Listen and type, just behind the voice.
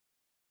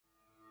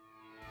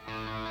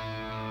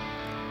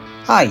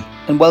Hi,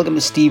 and welcome to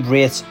Steve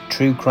Wraith's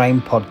True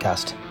Crime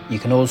Podcast. You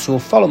can also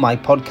follow my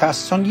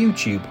podcasts on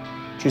YouTube.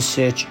 Just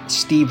search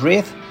Steve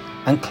Wraith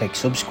and click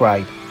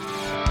subscribe.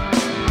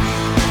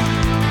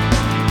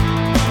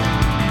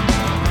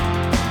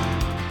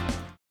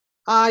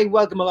 Hi,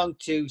 welcome along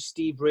to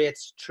Steve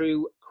Wraith's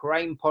True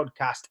Crime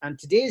Podcast. And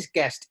today's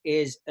guest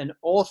is an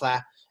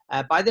author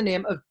by the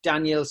name of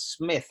Daniel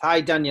Smith. Hi,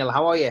 Daniel.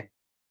 How are you?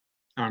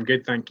 I'm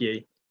good, thank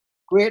you.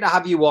 Great to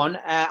have you on.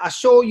 I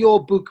saw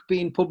your book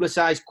being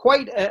publicised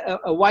quite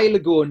a while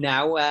ago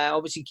now.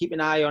 Obviously, keep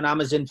an eye on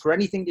Amazon for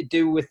anything to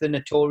do with the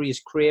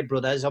notorious Krays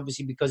brothers,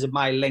 obviously because of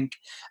my link.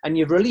 And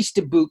you've released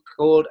a book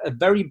called A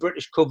Very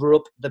British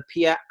Cover-Up, The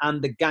Peer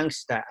and the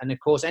Gangster. And of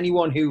course,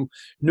 anyone who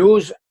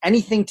knows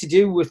anything to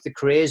do with the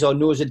Krays or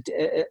knows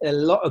a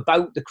lot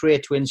about the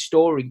Krays twins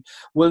story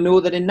will know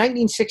that in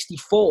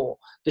 1964,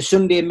 the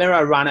Sunday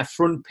Mirror ran a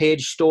front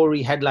page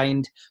story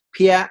headlined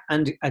Peer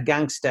and a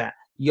Gangster,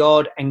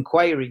 Yard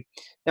Enquiry.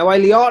 Now, while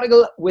the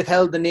article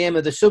withheld the name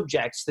of the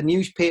subjects, the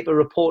newspaper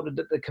reported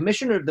that the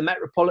Commissioner of the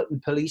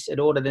Metropolitan Police had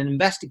ordered an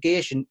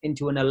investigation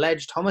into an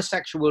alleged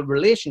homosexual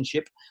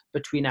relationship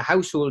between a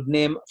household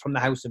name from the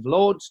House of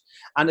Lords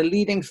and a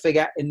leading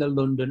figure in the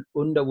London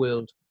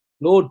underworld.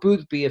 Lord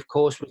Boothby, of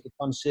course, was the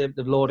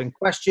Conservative Lord in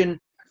question,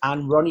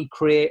 and Ronnie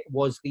Kray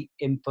was the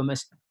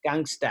infamous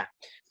gangster.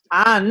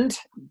 And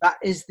that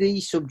is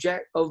the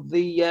subject of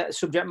the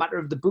subject matter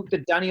of the book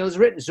that Daniel has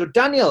written. So,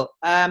 Daniel,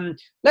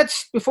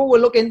 before we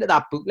look into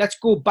that book, let's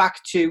go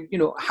back to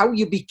how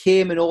you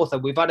became an author.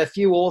 We've had a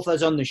few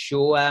authors on the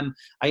show. I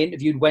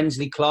interviewed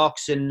Wensley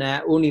Clarkson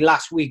only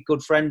last week.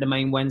 Good friend of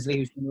mine, Wensley,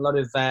 who's done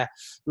a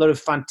lot of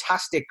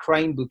fantastic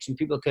crime books, and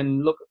people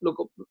can look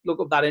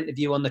up that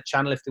interview on the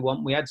channel if they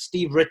want. We had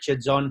Steve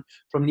Richards on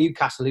from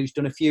Newcastle, who's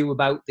done a few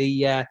about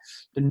the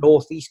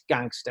Northeast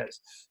gangsters.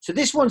 So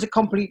this one's a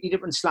completely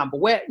different slant. But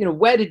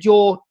where did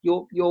your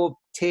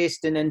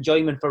taste and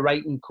enjoyment for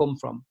writing come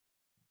from?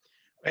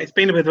 It's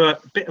been a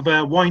bit of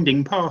a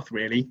winding path,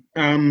 really.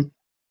 I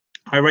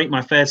wrote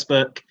my first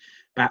book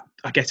about,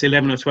 I guess,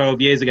 11 or 12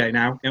 years ago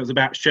now. It was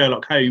about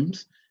Sherlock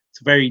Holmes.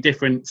 It's a very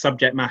different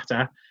subject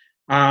matter.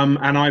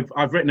 And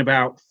I've written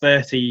about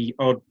 30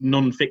 odd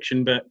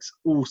non-fiction books,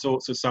 all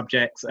sorts of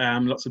subjects,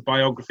 lots of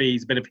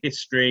biographies, a bit of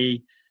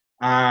history,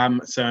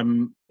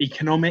 some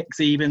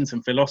economics even,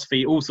 some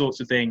philosophy, all sorts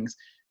of things.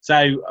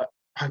 So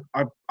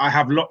I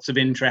have lots of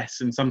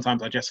interests, and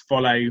sometimes I just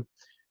follow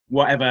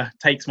whatever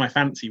takes my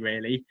fancy,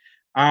 really.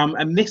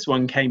 And this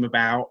one came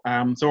about.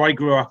 So I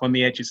grew up on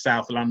the edge of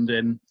South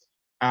London,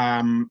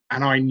 and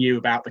I knew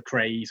about the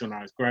Krays when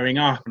I was growing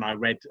up, and I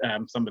read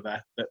some of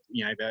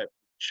the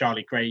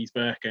Charlie Krays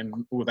book and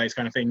all those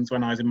kind of things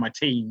when I was in my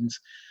teens.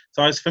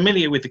 So I was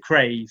familiar with the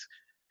Krays.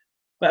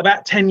 But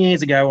about 10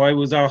 years ago, I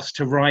was asked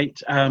to write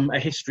a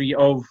history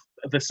of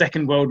the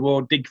Second World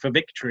War Dig for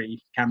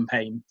Victory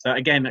campaign. So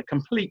again, a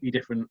completely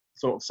different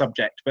sort of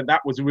subject, but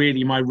that was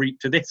really my route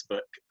to this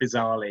book,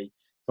 bizarrely.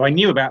 So I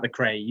knew about the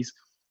Krays.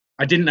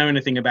 I didn't know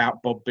anything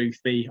about Bob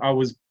Boothby. I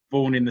was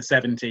born in the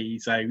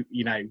 70s, so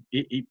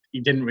he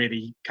didn't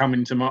really come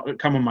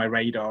on my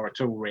radar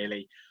at all,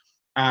 really.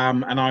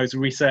 And I was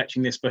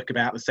researching this book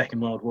about the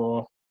Second World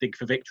War Dig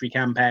for Victory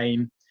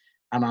campaign,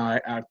 and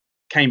I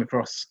came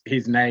across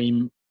his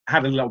name,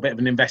 had a little bit of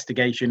an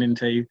investigation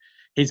into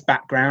his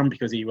background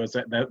because he was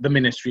at the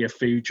Ministry of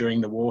Food during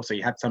the war, so he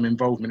had some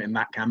involvement in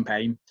that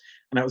campaign.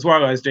 And it was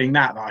while I was doing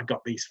that I got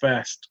these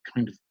first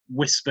kind of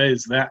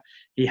whispers that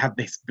he had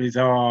this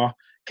bizarre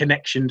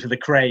connection to the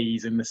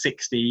Krays in the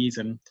 60s,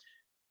 and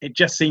it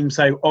just seemed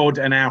so odd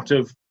and out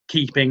of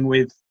keeping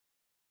with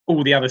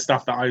all the other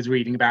stuff that I was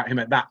reading about him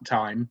at that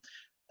time.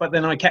 But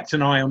then I kept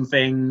an eye on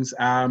things,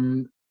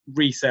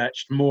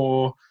 researched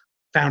more,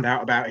 found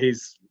out about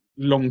his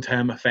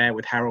long-term affair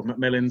with Harold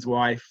Macmillan's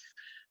wife.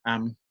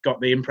 Got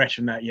the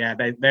impression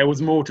that there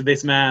was more to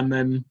this man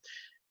than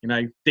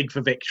Dig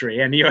for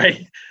Victory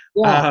anyway.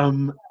 Yeah.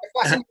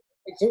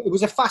 It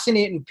was a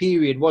fascinating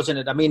period, wasn't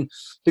it? I mean,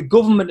 the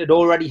government had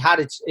already had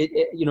its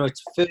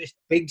first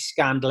big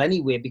scandal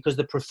anyway, because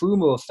the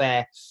Profumo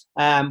affair,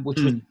 which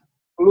was an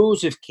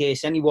explosive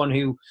case. Anyone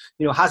who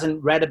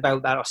hasn't read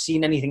about that or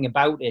seen anything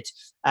about it,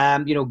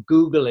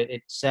 Google it.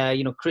 It's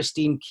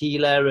Christine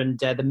Keeler and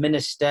the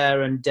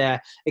minister, and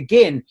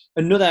again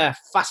another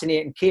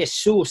fascinating case.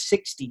 So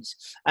 60s,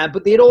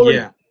 but they had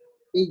already.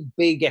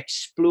 Big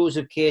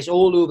explosive case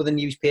all over the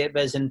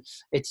newspapers, and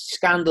its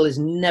scandal is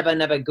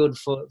never good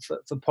for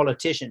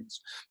politicians.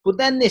 But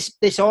then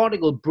this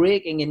article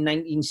breaking in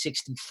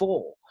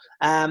 1964,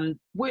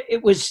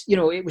 it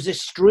was a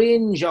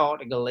strange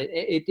article.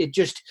 It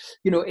just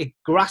it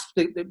grasped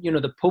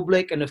the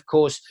public, and of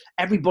course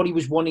everybody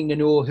was wanting to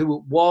know who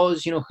it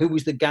was, who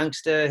was the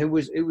gangster, who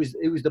was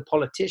the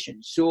politician.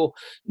 So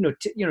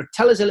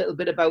tell us a little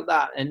bit about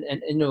that,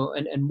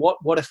 and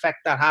what effect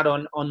that had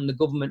on the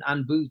government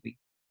and Boothby.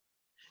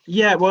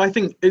 Yeah, well, I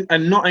think,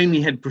 and not only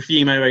had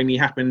Profumo only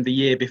happened the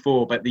year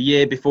before, but the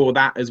year before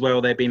that as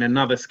well, there'd been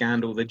another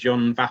scandal, the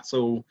John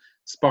Vassall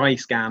spy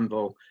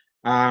scandal.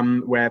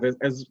 where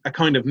there's a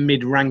kind of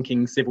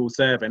mid-ranking civil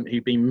servant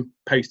who'd been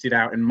posted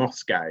out in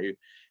Moscow,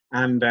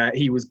 and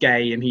he was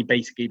gay, and he'd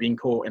basically been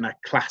caught in a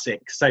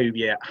classic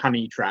Soviet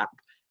honey trap,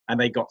 and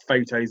they got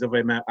photos of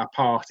him at a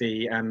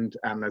party, and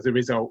as a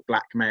result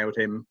blackmailed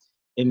him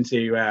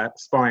into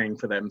spying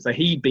for them. So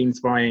he'd been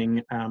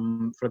spying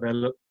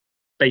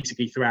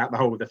basically throughout the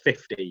whole of the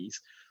 50s.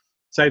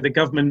 So the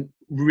government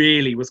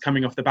really was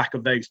coming off the back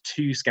of those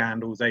two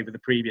scandals over the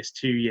previous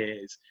 2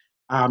 years.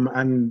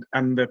 And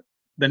the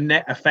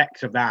net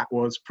effect of that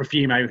was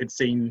Profumo had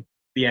seen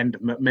the end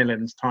of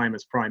Macmillan's time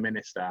as Prime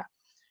Minister.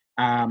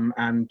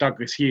 And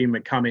Douglas Hume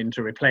had come in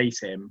to replace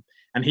him.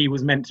 And he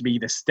was meant to be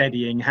the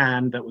steadying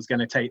hand that was going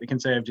to take the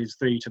Conservatives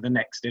through to the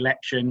next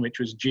election, which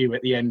was due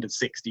at the end of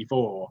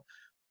 64.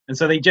 And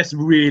so they just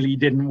really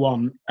didn't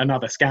want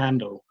another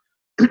scandal.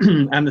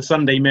 And the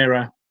Sunday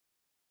Mirror,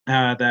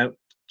 the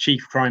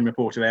chief crime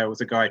reporter there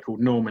was a guy called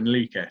Norman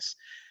Lucas,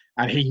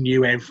 and he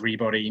knew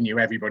everybody in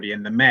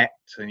the Met,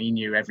 and he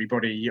knew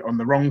everybody on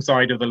the wrong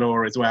side of the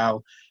law as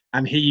well.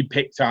 And he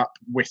picked up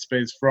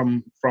whispers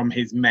from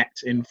his Met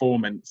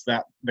informants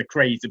that the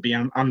Krays had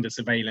been under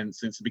surveillance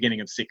since the beginning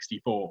of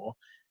 64,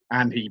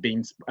 and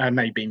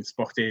they'd been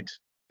spotted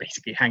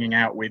basically hanging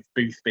out with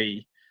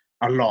Boothby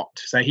a lot.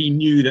 So he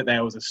knew that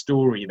there was a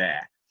story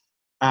there.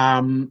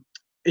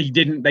 They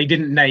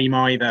didn't name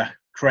either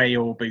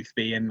Kray or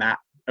Boothby in that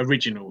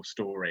original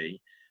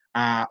story,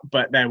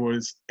 but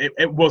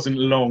it wasn't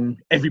long.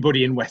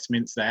 Everybody in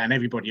Westminster and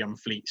everybody on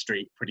Fleet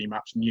Street pretty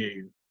much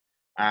knew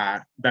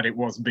that it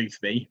was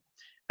Boothby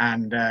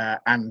and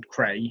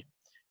Kray.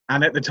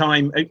 And at the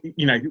time,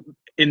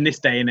 in this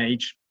day and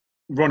age,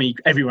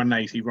 everyone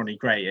knows who Ronnie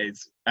Kray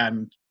is,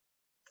 and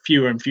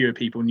fewer and fewer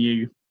people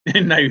know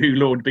who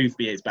Lord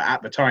Boothby is. But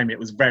at the time, it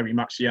was very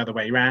much the other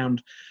way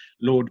around.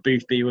 Lord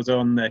Boothby was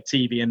on the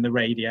TV and the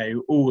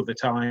radio all the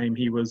time.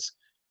 He was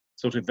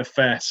sort of the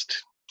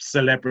first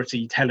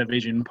celebrity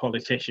television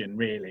politician,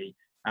 really.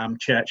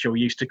 Churchill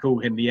used to call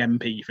him the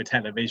MP for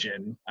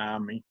television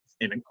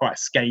in a quite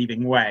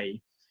scathing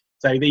way.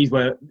 So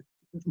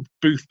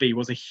Boothby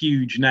was a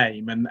huge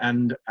name,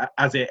 and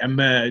as it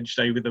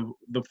emerged over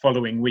the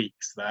following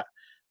weeks that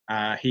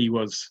he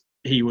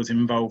was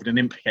involved and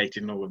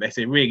implicated in all of this,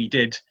 it really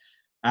did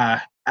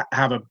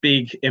have a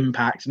big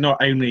impact, not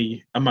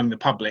only among the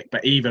public,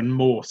 but even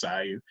more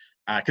so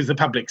because the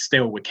public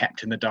still were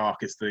kept in the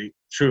dark as the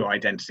true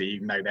identity,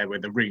 even though there were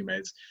the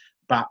rumours.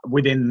 But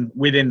within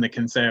the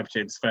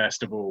Conservatives,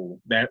 first of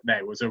all, there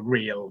was a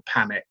real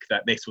panic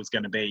that this was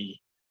going to be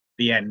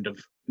the end of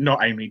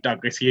not only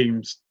Douglas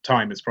Hume's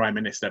time as Prime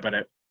Minister,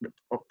 but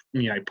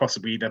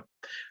possibly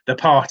the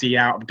party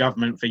out of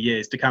government for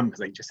years to come, because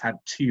they just had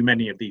too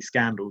many of these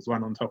scandals,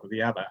 one on top of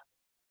the other.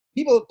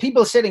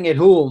 People sitting at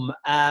home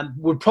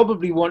would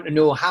probably want to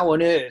know how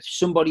on earth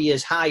somebody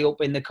as high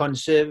up in the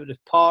Conservative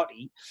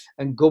Party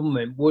and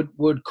government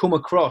would come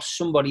across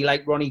somebody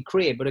like Ronnie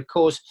Kray. But of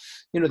course,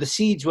 the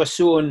seeds were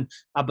sown,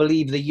 I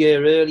believe, the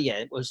year earlier.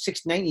 It was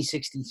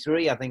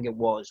 1963, I think it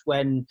was,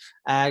 when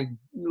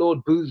Lord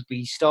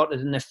Boothby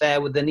started an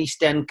affair with an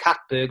East End cat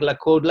burglar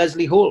called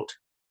Leslie Holt.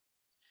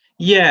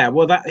 Yeah,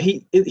 well, that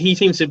he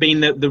seems to have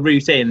been the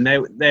route in.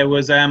 There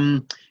was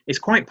it's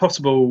quite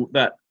possible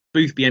that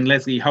Boothby and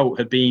Leslie Holt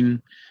had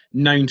been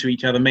known to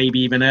each other maybe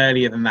even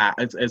earlier than that,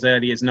 as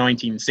early as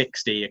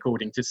 1960,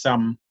 according to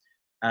some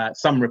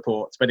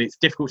reports, but it's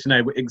difficult to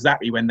know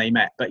exactly when they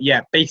met. But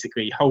yeah,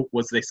 basically Holt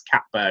was this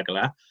cat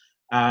burglar.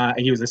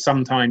 He was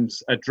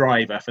sometimes a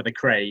driver for the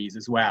Krays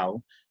as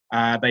well.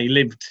 They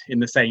lived in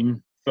the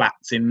same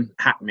flats in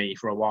Hackney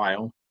for a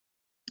while.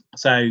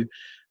 So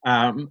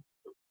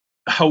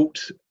Holt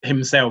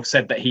himself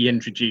said that he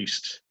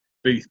introduced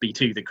Boothby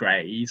to the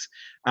Krays.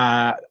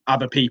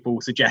 Other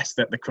people suggest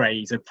that the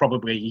Krays had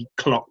probably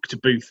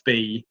clocked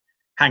Boothby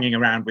hanging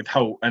around with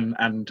Holt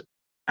and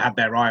had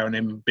their eye on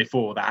him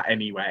before that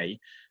anyway.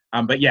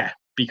 But yeah,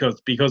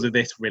 because of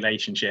this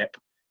relationship,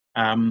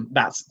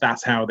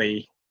 that's how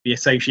the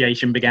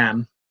association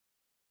began.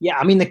 Yeah,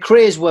 I mean, the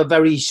Krays were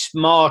very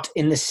smart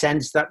in the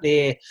sense that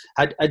they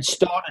had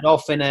started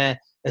off in a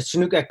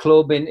snooker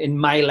club in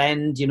Mile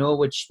End,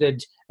 which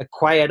they'd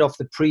acquired off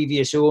the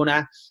previous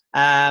owner.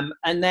 And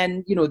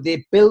then,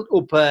 they built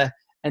up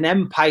an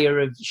empire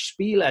of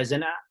spielers,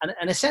 and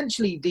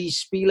essentially these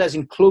spielers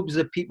and clubs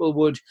that people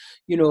would,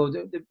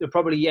 they're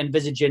probably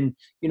envisaging,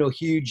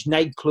 huge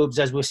nightclubs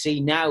as we see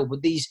now.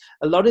 But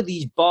a lot of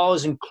these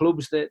bars and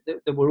clubs that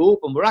were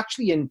open were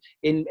actually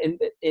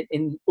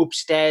in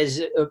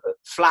upstairs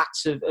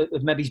flats of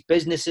maybe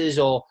businesses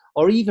or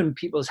even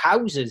people's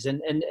houses,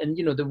 and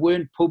there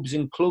weren't pubs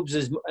and clubs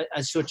as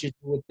such as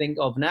we would think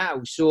of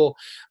now. So,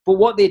 but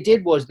what they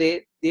did was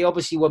they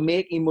obviously were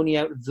making money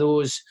out of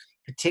those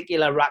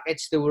particular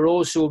rackets. They were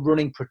also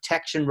running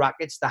protection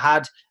rackets. They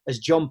had, as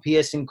John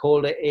Pearson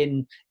called it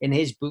in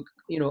his book,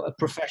 a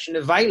profession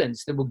of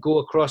violence. They would go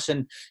across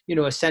and,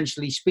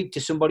 essentially speak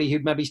to somebody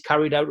who'd maybe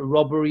carried out a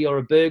robbery or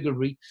a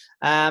burglary,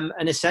 and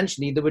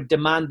essentially they would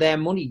demand their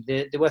money.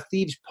 They were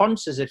thieves'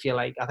 ponces, if you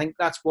like. I think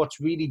that's what's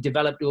really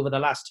developed over the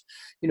last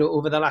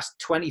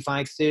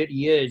 25, 30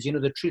 years.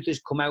 The truth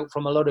has come out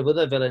from a lot of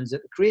other villains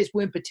that the Krays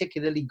weren't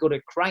particularly good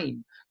at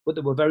crime, but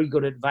they were very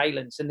good at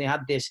violence, and they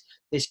had this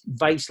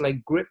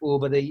vice-like grip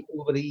over the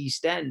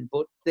East End.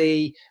 But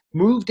they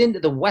moved into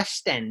the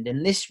West End,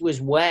 and this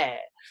was where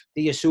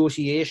the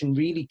association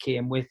really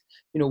came with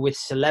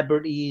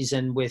celebrities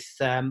and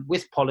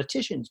with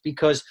politicians,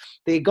 because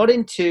they got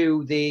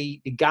into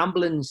the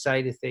gambling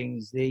side of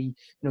things. The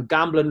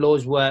gambling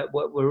laws were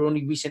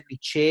only recently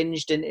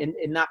changed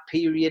in that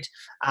period,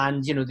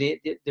 and they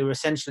were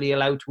essentially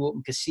allowed to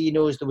open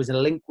casinos. There was a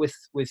link with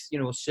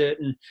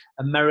certain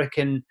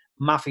American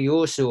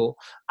mafioso,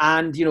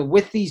 and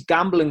with these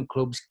gambling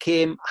clubs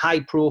came high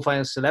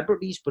profile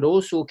celebrities, but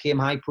also came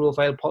high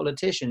profile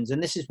politicians,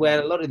 and this is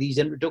where a lot of these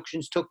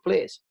introductions took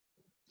place.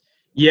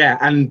 Yeah,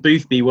 and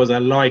Boothby was a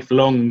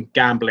lifelong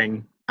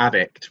gambling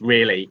addict,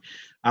 really.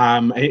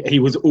 He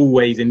was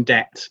always in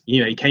debt.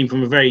 He came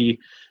from a very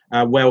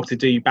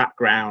well-to-do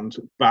background,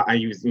 but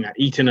he was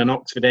Eton and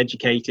Oxford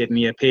educated, and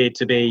he appeared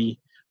to be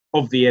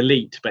of the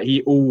elite, but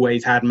he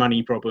always had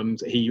money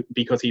problems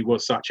because he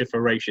was such a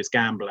ferocious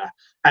gambler,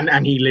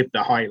 and he lived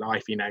the high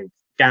life,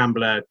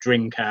 gambler,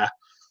 drinker,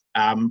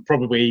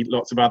 probably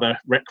lots of other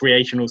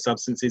recreational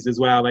substances as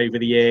well over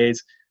the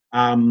years,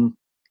 and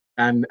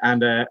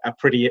a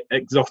pretty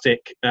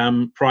exotic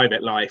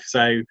private life.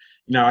 So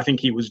I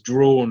think he was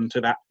drawn to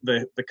that,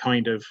 the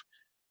kind of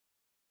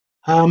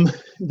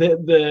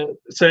the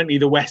certainly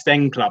the West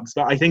End clubs,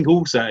 but I think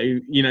also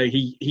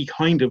he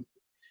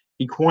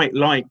quite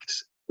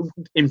liked.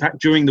 In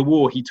fact, during the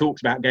war, he talked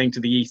about going to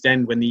the East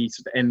End when the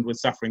East End was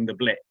suffering the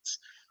Blitz,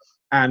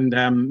 and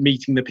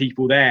meeting the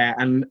people there,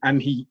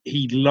 and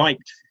he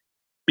liked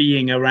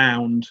being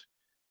around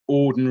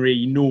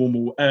ordinary,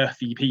 normal,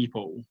 earthy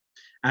people.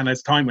 And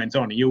as time went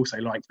on, he also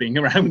liked being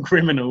around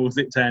criminals,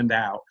 it turned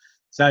out.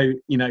 So,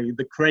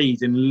 the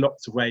Krays in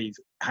lots of ways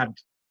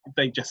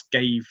they just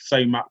gave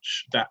so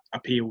much that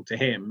appealed to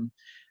him.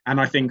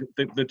 And I think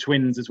the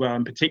twins as well,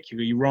 and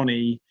particularly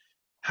Ronnie,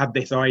 had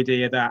this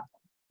idea that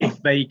if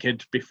they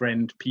could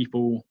befriend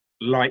people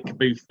like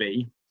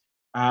Boothby,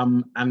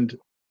 and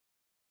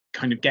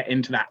kind of get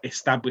into that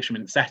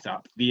establishment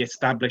setup, the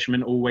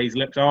establishment always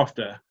looked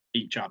after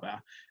each other.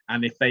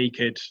 And if they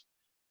could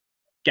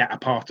get a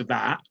part of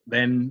that,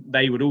 then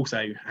they would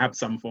also have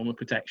some form of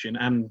protection.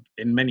 And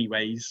in many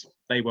ways,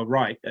 they were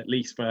right, at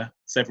least for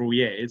several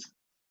years.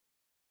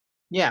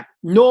 Yeah,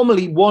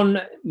 normally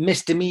one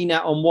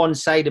misdemeanor on one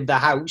side of the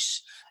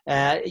house,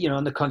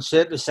 on the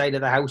Conservative side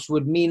of the house,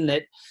 would mean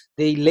that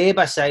the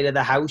Labour side of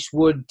the house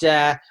would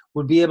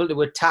be able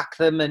to attack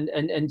them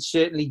and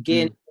certainly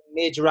gain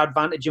major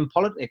advantage in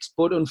politics.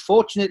 But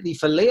unfortunately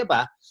for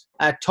Labour,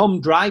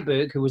 Tom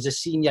Dryburgh, who was a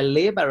senior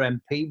Labour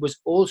MP, was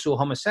also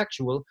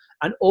homosexual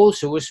and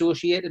also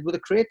associated with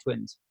the Kray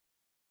twins.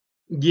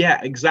 Yeah,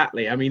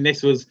 exactly. I mean,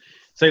 this was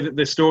so that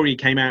the story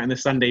came out in the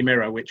Sunday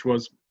Mirror, which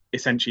was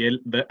essentially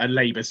a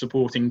Labour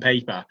supporting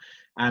paper,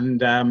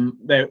 and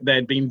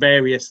there'd been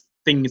various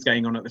things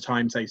going on at the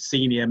time. So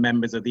senior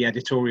members of the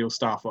editorial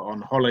staff were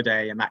on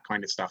holiday and that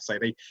kind of stuff. So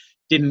they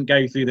didn't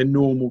go through the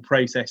normal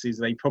processes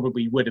they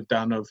probably would have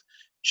done of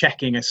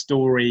checking a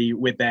story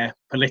with their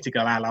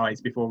political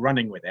allies before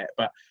running with it.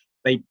 But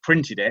they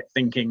printed it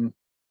thinking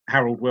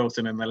Harold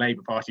Wilson and the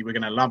Labour Party were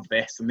going to love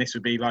this, and this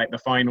would be like the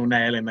final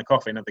nail in the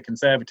coffin of the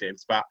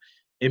Conservatives. But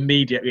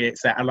immediately it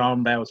set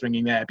alarm bells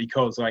ringing there,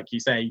 because, like you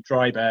say,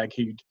 Dryburgh,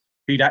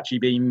 who'd actually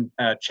been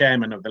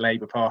chairman of the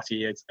Labour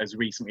Party as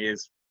recently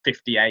as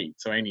 58,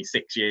 so only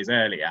 6 years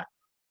earlier,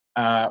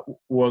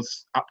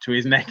 was up to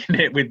his neck in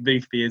it with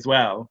Boothby as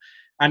well.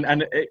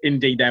 And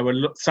indeed, there were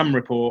some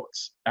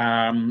reports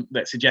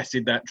that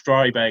suggested that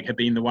Dryburgh had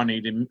been the one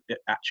who'd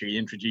actually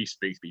introduced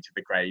Boothby to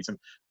the Krays. And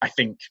I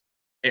think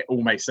it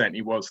almost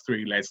certainly was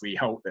through Leslie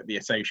Holt that the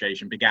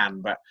association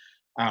began. But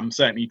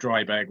certainly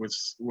Dryburgh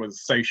was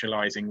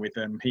socialising with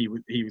them. He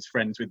was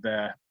friends with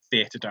the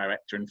theatre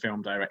director and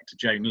film director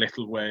Joan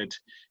Littlewood,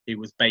 who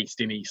was based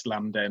in East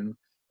London.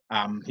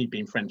 He'd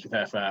been friends with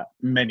her for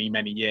many,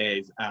 many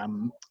years.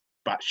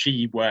 But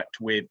she worked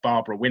with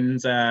Barbara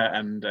Windsor,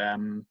 and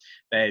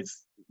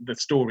the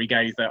story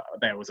goes that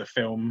there was a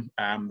film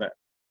that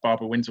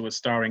Barbara Windsor was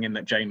starring in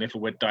that Joan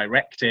Littlewood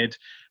directed,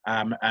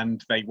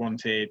 and they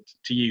wanted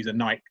to use a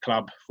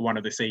nightclub for one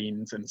of the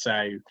scenes, and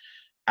so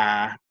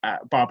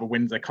Barbara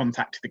Windsor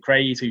contacted the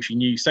Krays, who she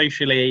knew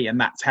socially, and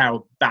that's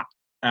how that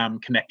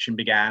connection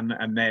began.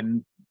 And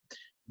then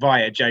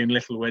via Joan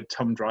Littlewood,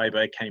 Tom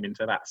Dryburgh came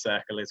into that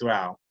circle as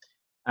well.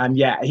 And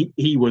yeah,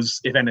 he was,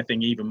 if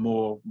anything, even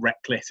more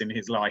reckless in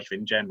his life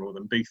in general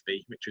than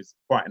Boothby, which was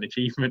quite an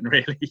achievement,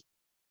 really.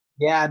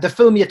 Yeah, the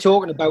film you're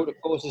talking about, of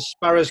course, is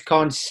Sparrows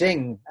Can't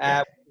Sing,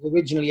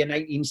 originally a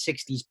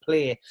 1960s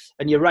play,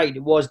 and you're right,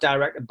 it was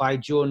directed by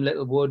Joan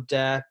Littlewood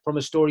from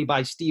a story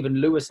by Stephen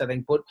Lewis, I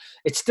think, but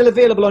it's still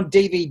available on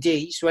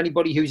DVD, so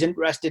anybody who's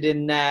interested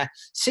in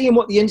seeing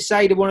what the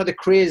inside of one of the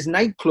Krays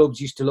nightclubs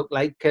used to look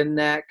like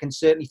can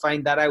certainly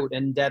find that out.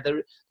 And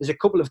there's a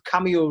couple of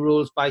cameo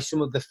roles by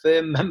some of the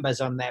firm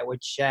members on there,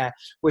 which I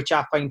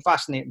find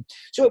fascinating.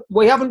 So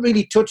we haven't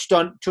really touched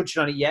on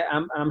it yet.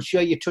 I'm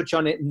sure you touch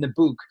on it in the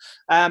book.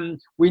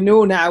 We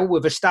know now,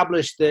 we've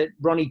established that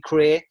Ronnie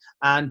Kray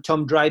and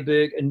Tom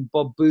Dryburgh and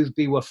Bob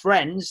Boothby were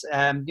friends.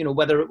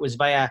 Whether it was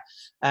via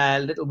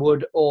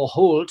Littlewood or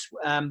Holt,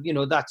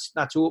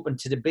 that's open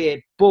to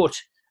debate. But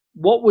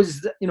what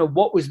was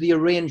the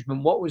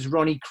arrangement? What was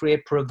Ronnie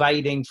Kray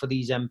providing for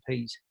these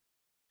MPs?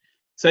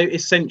 So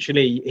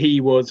essentially,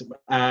 he was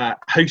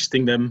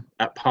hosting them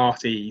at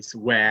parties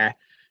where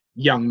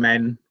young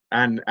men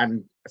and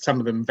some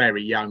of them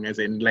very young, as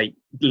in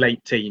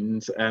late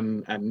teens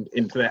and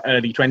into their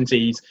early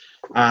 20s,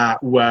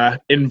 were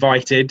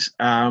invited,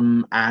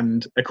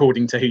 and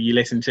according to who you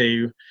listen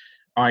to,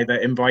 either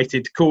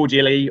invited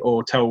cordially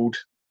or told,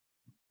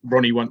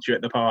 Ronnie wants you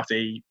at the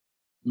party,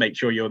 make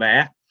sure you're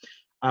there.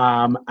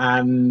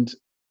 And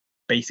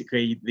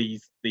basically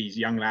these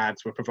young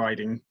lads were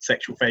providing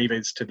sexual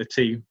favours to the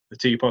two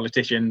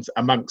politicians,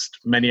 amongst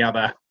many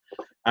other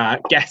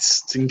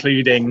guests,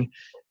 including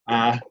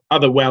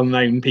other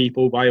well-known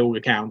people by all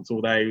accounts,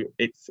 although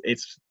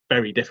it's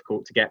very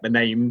difficult to get the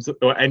names,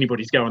 or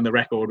anybody to go on the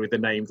record with the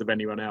names of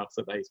anyone else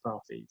at those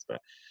parties.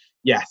 But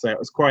yeah, so it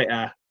was quite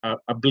a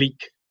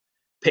bleak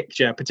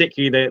picture,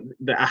 particularly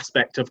the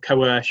aspect of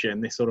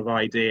coercion, this sort of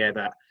idea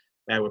that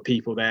there were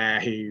people there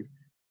who,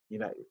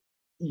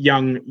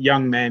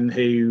 young men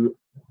who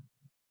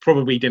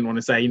probably didn't want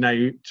to say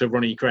no to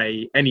Ronnie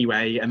Kray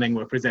anyway, and then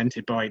were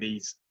presented by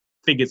these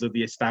figures of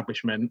the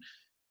establishment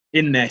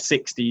in their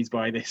 60s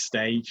by this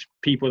stage,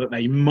 people that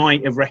they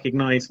might have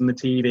recognised from the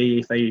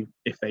TV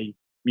if they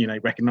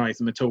recognised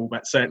them at all,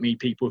 but certainly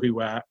people who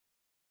were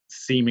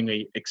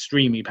seemingly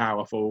extremely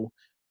powerful,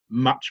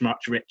 much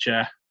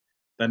richer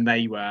than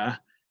they were,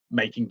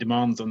 making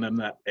demands on them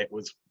that it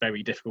was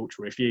very difficult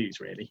to refuse,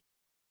 really.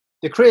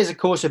 The Krays, of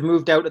course, had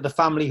moved out of the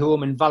family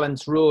home in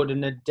Valence Road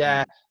and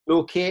had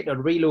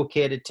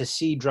relocated to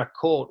Cedra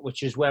Court,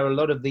 which is where a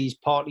lot of these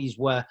parties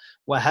were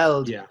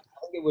held. Yeah.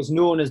 It was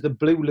known as the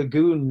Blue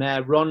Lagoon.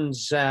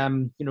 Ron's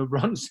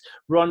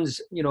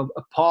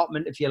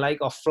apartment, if you like,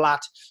 or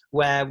flat,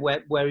 where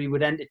he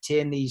would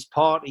entertain these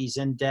parties,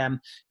 and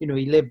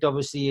he lived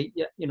obviously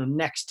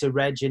next to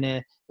Reg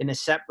in a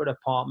separate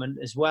apartment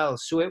as well.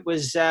 So it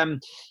was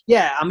when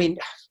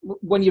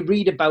you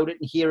read about it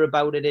and hear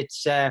about it, it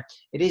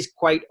is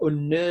quite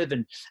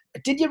unnerving.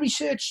 Did your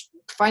research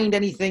find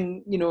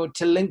anything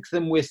to link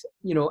them with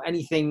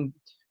anything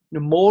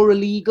more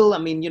illegal? I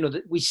mean,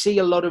 we see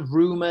a lot of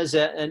rumours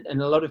and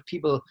a lot of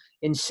people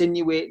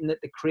insinuating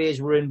that the Krays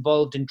were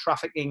involved in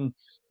trafficking,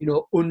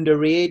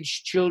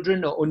 underage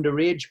children or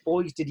underage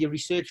boys. Did your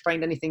research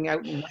find anything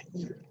out in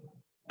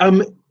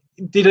that?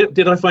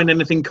 Did I find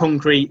anything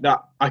concrete that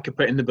I could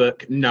put in the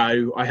book?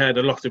 No, I heard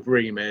a lot of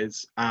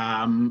rumours.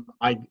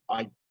 I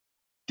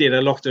did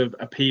a lot of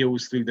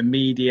appeals through the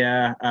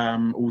media,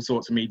 all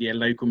sorts of media,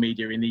 local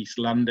media in East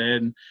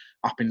London,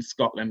 up in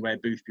Scotland where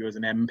Boothby was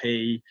an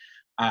MP.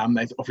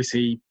 There's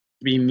obviously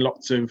been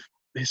lots of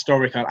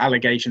historical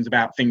allegations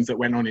about things that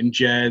went on in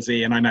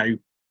Jersey, and I know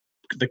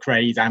the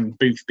Krays and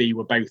Boothby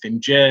were both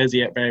in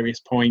Jersey at various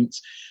points.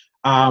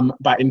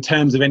 But in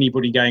terms of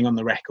anybody going on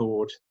the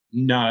record,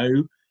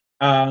 no.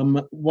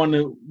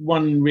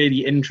 One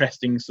really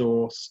interesting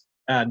source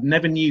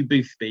never knew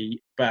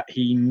Boothby, but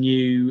he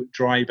knew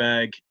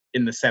Dryburgh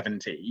in the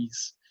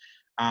 70s,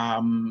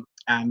 and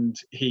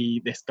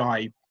this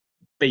guy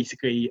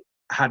basically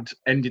had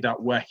ended up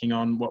working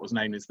on what was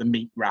known as the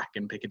meat rack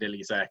in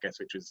Piccadilly Circus,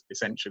 which was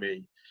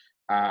essentially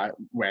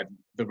where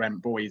the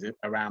rent boys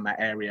around that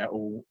area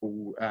all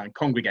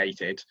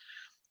congregated.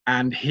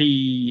 And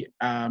he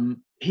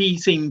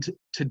seemed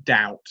to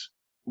doubt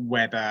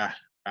whether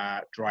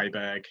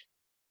Dryburgh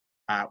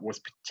was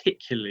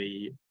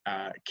particularly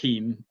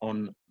keen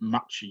on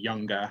much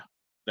younger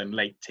than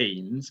late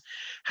teens.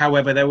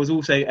 However, there was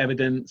also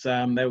evidence,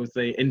 there was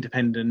the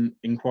independent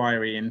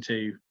inquiry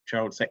into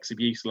child sex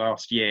abuse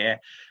last year,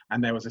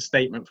 and there was a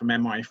statement from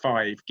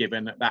MI5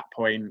 given at that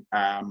point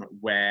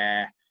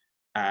where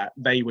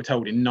they were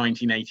told in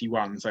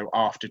 1981, so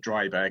after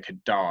Dryburgh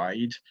had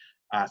died,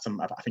 I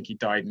think he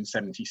died in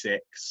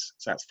 76,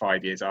 so that's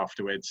 5 years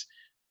afterwards,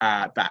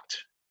 that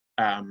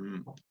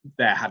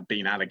there had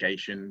been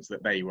allegations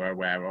that they were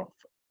aware of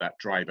that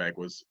Dryburgh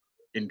was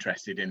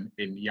interested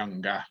in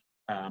younger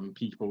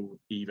people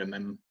even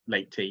than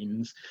late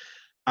teens.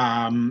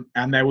 And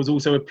there was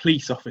also a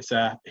police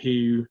officer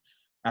who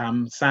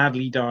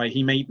sadly died.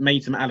 He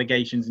made some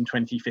allegations in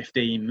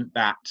 2015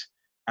 that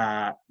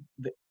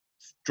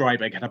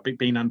Dryburgh had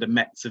been under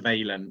Met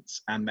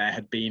surveillance, and there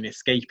had been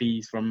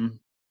escapees from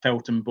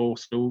Felton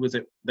Borstal, as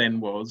it then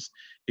was,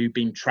 who'd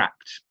been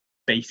trapped,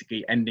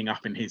 basically ending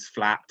up in his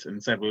flat,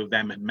 and several of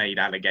them had made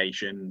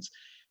allegations.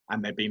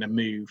 and there'd been a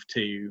move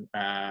to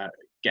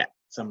get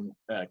some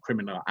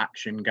criminal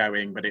action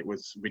going, but it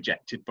was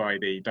rejected by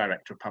the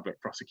Director of Public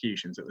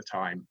Prosecutions at the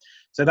time.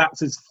 So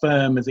that's as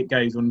firm as it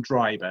goes on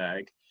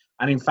Dryburgh.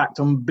 And in fact,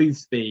 on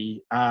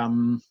Boothby,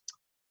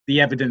 the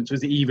evidence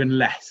was even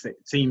less. It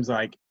seems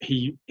like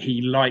he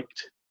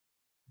liked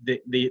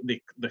the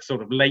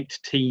sort of late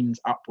teens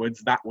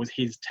upwards. That was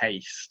his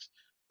taste.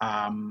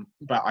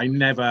 But I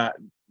never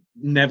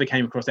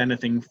came across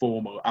anything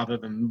formal other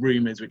than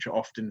rumours, which are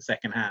often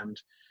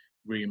secondhand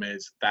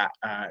rumours, that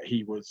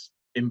he was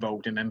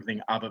involved in anything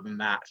other than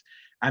that.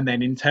 And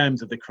then in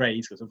terms of the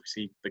Krays, because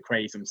obviously the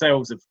Krays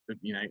themselves have,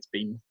 it's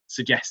been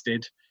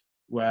suggested,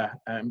 were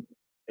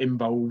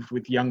involved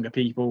with younger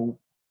people.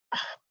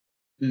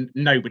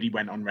 Nobody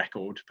went on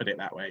record, put it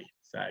that way.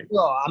 So,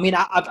 well, I mean,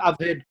 I've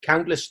heard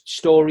countless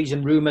stories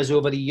and rumours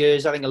over the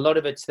years. I think a lot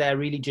of it's there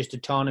really just to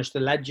tarnish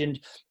the legend.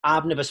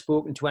 I've never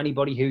spoken to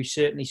anybody who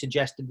certainly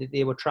suggested that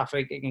they were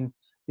trafficking,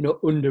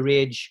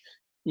 underage,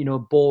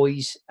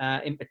 boys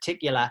in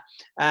particular.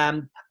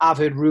 I've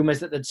heard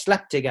rumours that they'd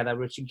slept together,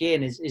 which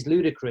again is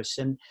ludicrous.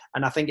 And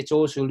I think it's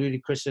also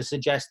ludicrous to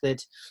suggest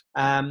that,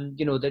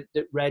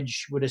 that Reg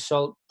would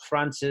assault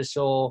Francis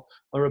or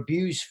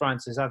abuse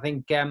Francis. I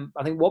think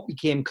what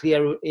became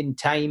clear in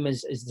time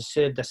as they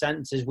served their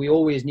sentences, we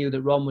always knew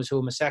that Ron was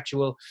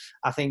homosexual.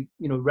 I think,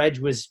 Reg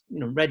was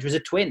a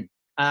twin.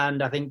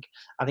 And I think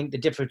the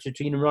difference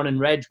between Ron and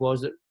Reg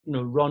was that,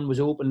 Ron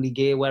was openly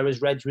gay,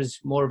 whereas Reg was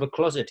more of a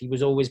closet. He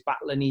was always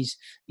battling his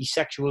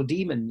sexual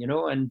demon,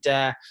 and,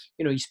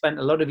 he spent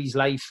a lot of his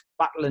life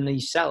battling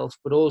himself,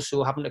 but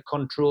also having to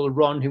control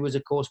Ron, who was,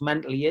 of course,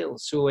 mentally ill.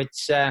 So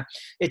it's a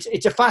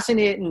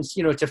fascinating,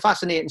 it's a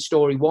fascinating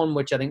story, one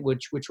which I think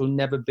which will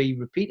never be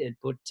repeated.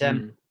 But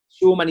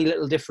so many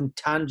little different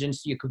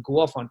tangents you could go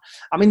off on.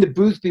 I mean, the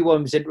Boothby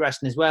one was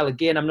interesting as well.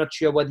 Again, I'm not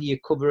sure whether you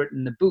cover it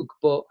in the book,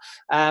 but,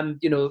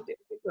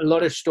 a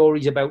lot of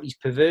stories about his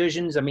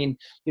perversions. I mean,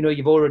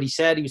 you've already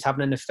said he was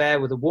having an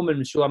affair with a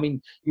woman. So, I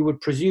mean, you would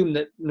presume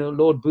that,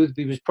 Lord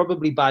Boothby was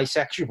probably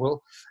bisexual.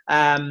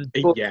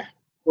 Yeah.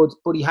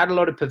 But he had a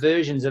lot of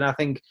perversions. And I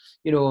think,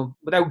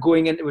 without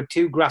going into it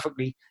too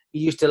graphically, he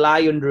used to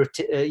lie under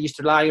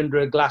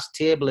a glass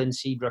table in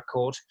Cedar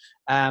Court,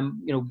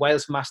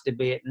 whilst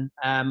masturbating,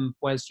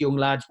 whilst young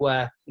lads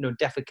were,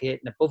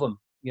 defecating above him.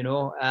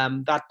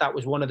 That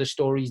was one of the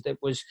stories that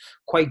was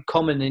quite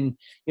common in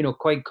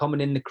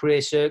the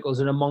Krays circles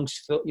and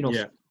amongst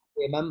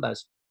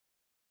members.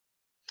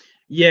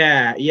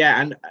 Yeah,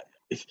 and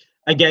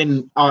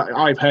again,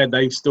 I've heard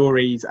those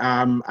stories,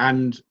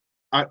 and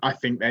I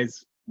think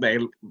there's a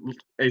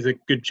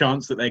good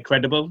chance that they're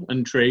credible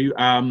and true.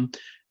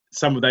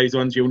 Some of those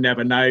ones you'll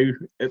never know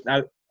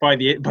by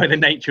the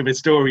nature of a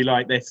story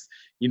like this.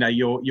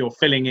 You're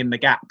filling in the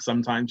gap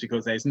sometimes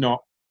because there's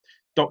not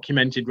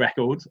documented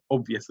records,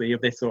 obviously,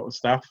 of this sort of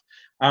stuff.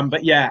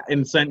 But yeah,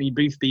 and certainly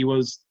Boothby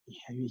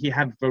he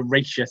had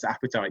voracious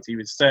appetites. He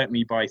was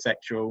certainly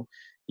bisexual.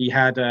 He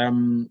had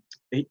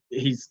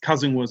his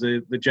cousin was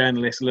the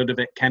journalist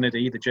Ludovic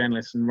Kennedy, the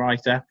journalist and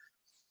writer,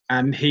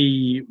 and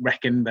he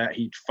reckoned that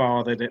he'd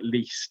fathered at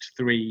least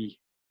 3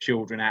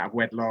 children out of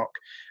wedlock.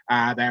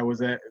 There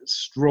was a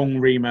strong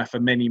rumour for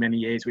many, many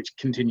years, which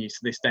continues to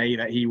this day,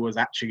 that he was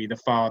actually the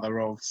father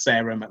of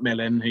Sarah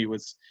Macmillan, who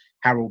was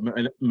Harold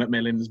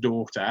Macmillan's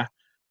daughter.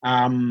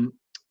 I'm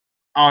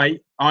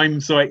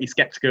slightly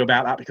sceptical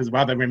about that because of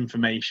other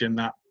information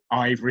that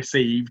I've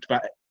received,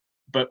 but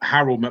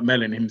Harold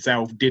Macmillan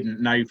himself didn't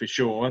know for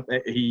sure.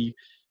 He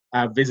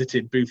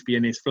visited Boothby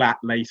in his flat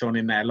late on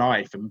in their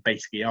life and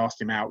basically asked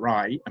him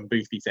outright, and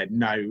Boothby said,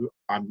 "No,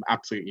 I'm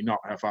absolutely not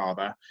her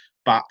father."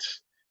 But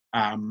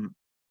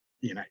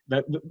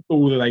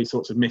all of those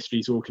sorts of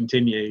mysteries will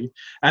continue.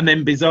 And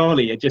then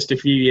bizarrely, just a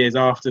few years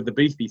after the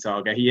Boothby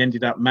saga, he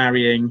ended up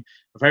marrying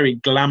a very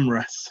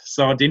glamorous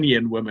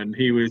Sardinian woman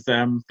who was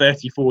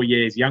 34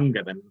 years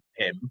younger than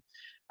him.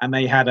 And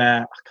they had I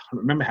can't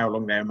remember how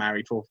long they were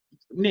married for,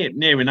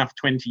 near enough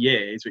 20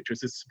 years, which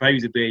was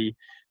supposedly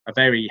a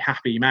very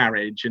happy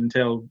marriage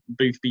until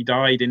Boothby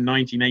died in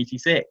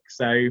 1986.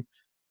 So,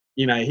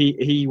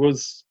 he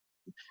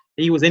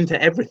was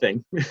into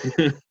everything.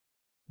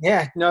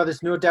 Yeah, no,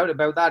 there's no doubt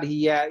about that.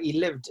 He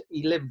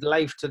lived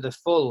life to the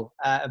full.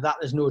 Of that,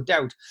 there's no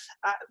doubt.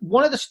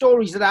 One of the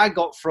stories that I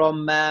got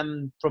from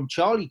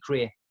Charlie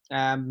Kray,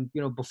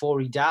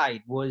 before he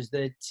died, was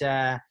that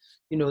that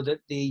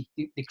the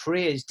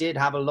Krays did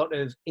have a lot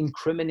of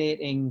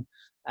incriminating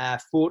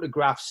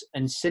photographs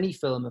and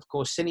cinefilm. Of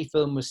course,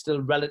 cinefilm was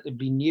still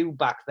relatively new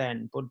back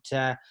then, but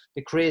the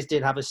Krays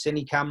did have a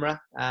cine camera.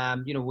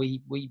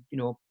 We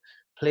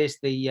placed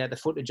the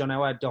footage on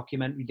our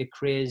documentary, The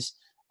Krays.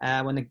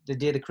 When the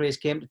day the Krays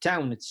came to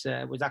town, it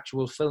was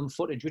actual film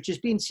footage, which has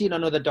been seen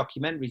on other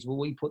documentaries where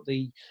we put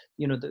the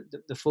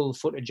full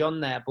footage on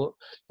there. But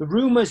the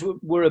rumours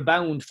were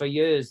abound for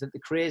years that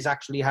the Krays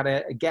actually had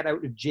a get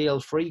out of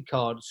jail free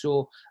card.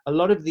 So a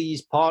lot of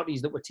these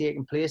parties that were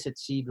taking place at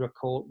Cedar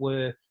Court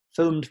were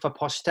filmed for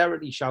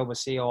posterity, shall we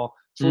say, or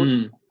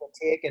photos were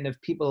taken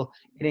of people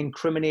in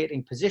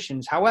incriminating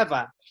positions.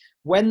 However,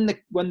 when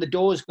the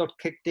doors got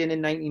kicked in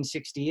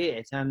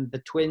 1968, and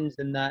the twins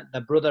and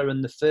the brother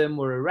and the firm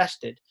were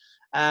arrested,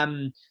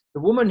 the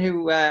woman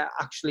who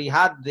actually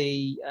had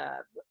the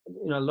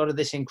a lot of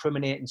this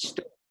incriminating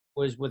stuff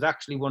was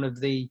actually one of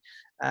the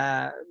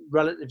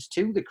relatives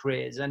to the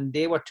Krays, and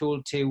they were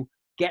told to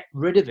get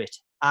rid of it,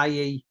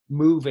 i.e.,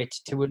 move it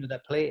to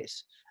another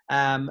place.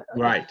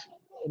 Right.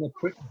 In a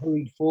quick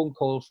hurried phone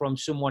call from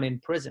someone in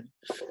prison,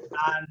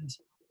 and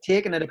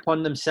taking it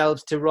upon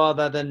themselves to,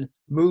 rather than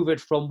move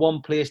it from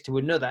one place to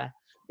another,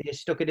 they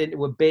stuck it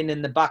into a bin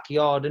in the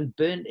backyard and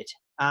burnt it.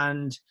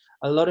 And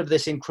a lot of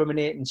this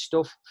incriminating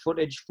stuff,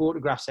 footage,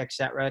 photographs,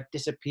 etc.,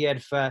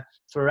 disappeared for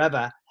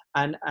forever.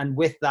 And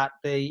with that,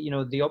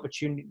 the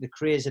opportunity, the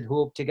Krays had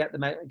hoped to get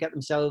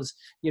themselves,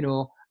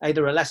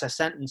 either a lesser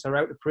sentence or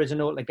out of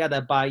prison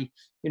altogether by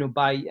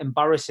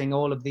embarrassing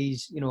all of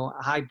these,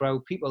 highbrow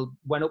people,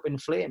 went up in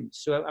flames.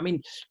 So, I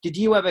mean, did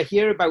you ever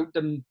hear about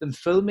them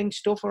filming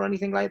stuff or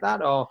anything like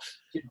that? Or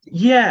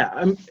yeah,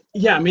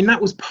 I mean,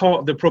 that was part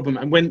of the problem.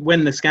 And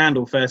when the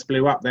scandal first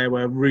blew up, there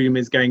were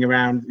rumours going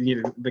around.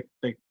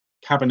 The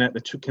cabinet, the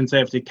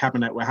Conservative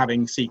cabinet, were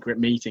having secret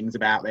meetings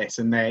about this,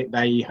 and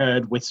they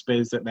heard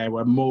whispers that there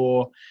were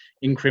more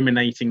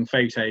incriminating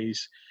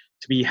photos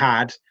to be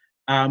had.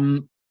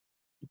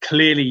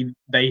 Clearly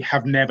they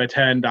have never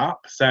turned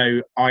up,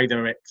 so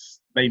either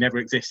they never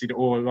existed,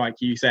 or, like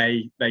you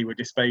say, they were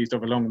disposed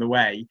of along the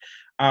way.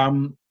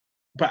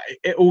 But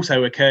it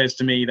also occurs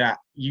to me that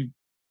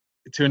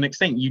to an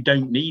extent, you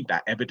don't need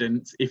that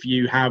evidence if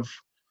you have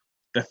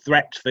the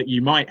threat that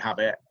you might have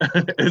it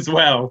as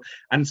well.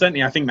 And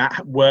certainly I think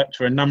that worked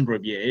for a number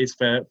of years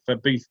for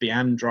Boothby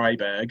and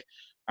Dryburgh,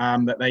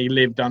 that they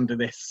lived under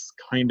this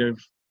kind of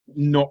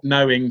not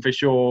knowing for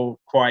sure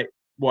quite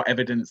what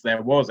evidence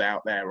there was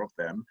out there of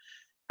them.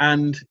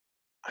 And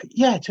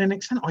yeah, to an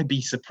extent, I'd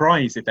be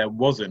surprised if there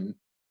wasn't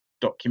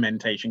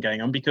documentation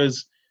going on,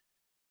 because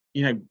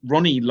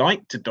Ronnie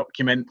liked to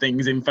document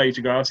things in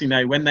photographs.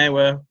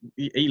 When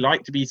he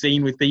liked to be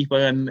seen with people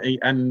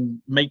and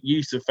make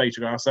use of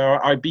photographs. So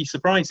I'd be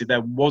surprised if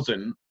there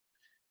wasn't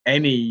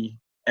any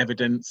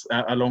evidence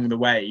along the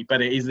way.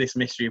 But it is this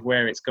mystery of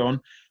where it's gone.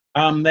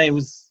 There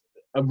was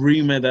a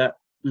rumor that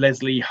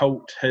Leslie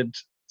Holt had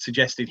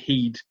suggested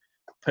he'd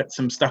put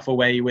some stuff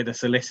away with a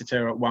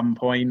solicitor at one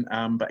point,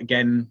 but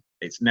again,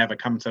 it's never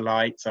come to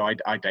light. So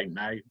I don't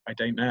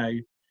know.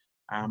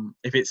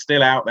 If it's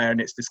still out there and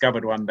it's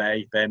discovered one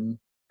day, then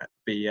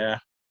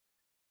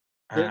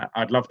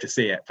I'd love to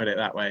see it, put it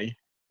that way.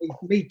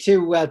 Me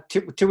too,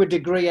 to a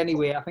degree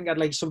anyway. I think I'd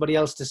like somebody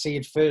else to see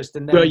it first,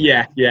 and then. Well,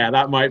 yeah,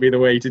 that might be the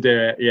way to do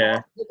it.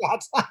 Yeah.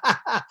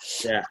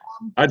 Yeah,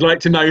 I'd like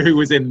to know who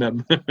was in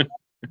them.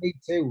 Me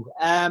too.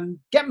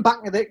 Getting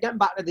back to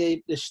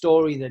the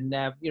story, then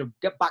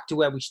get back to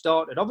where we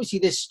started. Obviously,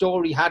 this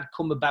story had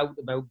come about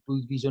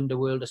Boothby's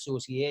underworld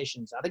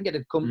associations. I think it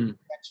had come to the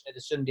attention of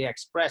the Sunday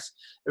Express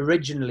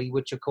originally,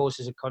 which of course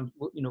is a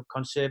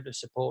conservative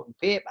supporting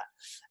paper.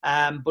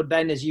 But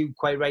then, as you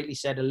quite rightly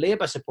said, a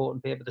Labour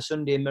supporting paper, the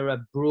Sunday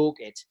Mirror,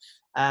 broke it.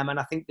 And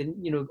I think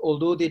that,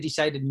 although they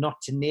decided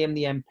not to name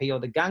the MP or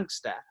the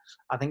Gangster,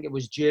 I think it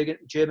was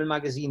German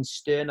magazine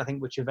Stern, I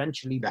think, which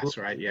eventually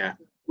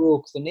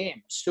broke the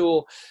name.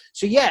 So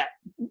yeah,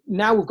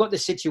 now we've got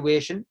this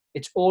situation.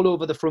 It's all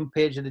over the front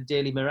page of the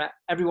Daily Mirror.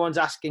 Everyone's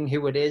asking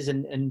who it is,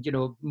 and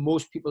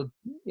most people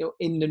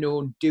in the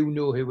know do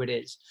know who it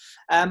is.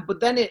 But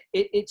then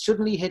it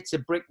suddenly hits a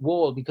brick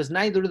wall, because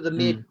neither of the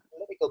major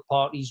political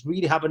parties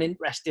really have an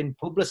interest in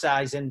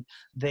publicising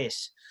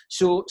this.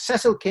 So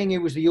Cecil King,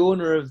 who was the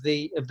owner of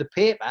the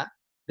paper,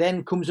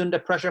 then comes under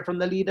pressure from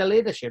the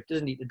leadership,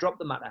 doesn't he, to drop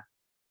the matter?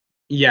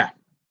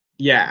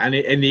 Yeah, and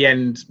it, in the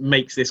end,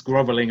 makes this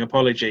grovelling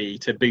apology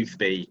to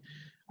Boothby,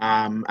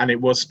 and it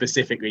was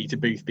specifically to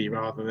Boothby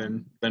rather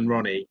than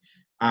Ronnie,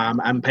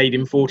 and paid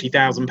him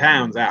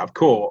 £40,000 out of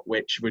court,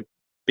 which would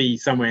be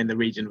somewhere in the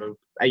region of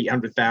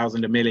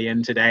 800,000, $1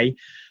 million today.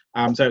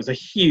 So it was a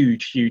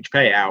huge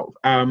payout.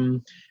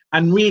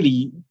 And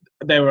really,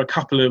 there were a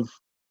couple of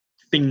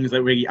things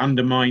that really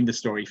undermined the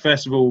story.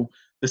 First of all,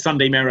 the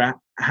Sunday Mirror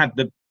had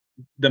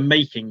the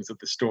makings of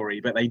the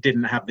story, but they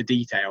didn't have the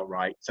detail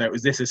right. So it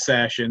was this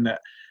assertion that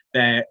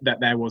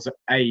there was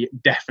a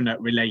definite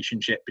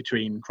relationship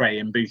between Kray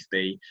and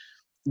Boothby,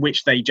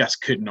 which they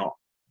just could not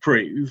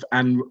prove,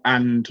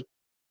 and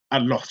a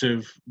lot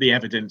of the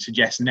evidence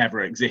suggests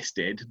never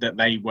existed, that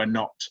they were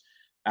not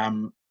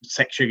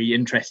sexually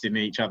interested in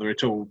each other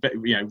at all. But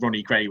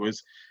Ronnie Kray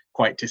was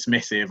quite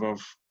dismissive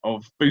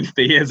of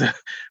Boothby as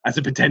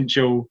a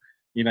potential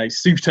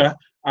suitor.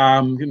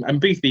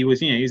 And Boothby was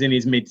he was in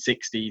his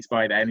mid-60s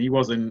by then. He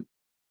wasn't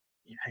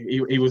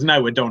he was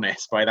no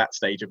Adonis by that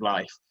stage of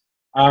life.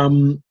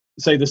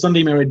 So the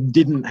Sunday Mirror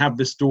didn't have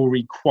the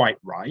story quite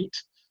right.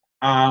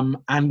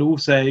 And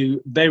also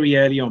very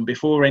early on,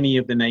 before any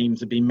of the names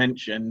had been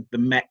mentioned, the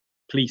Met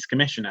Police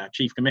Commissioner,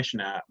 Chief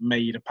Commissioner,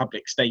 made a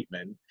public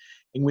statement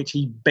in which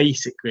he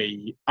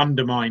basically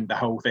undermined the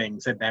whole thing,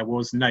 said there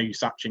was no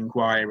such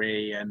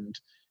inquiry, and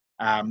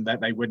that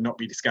they would not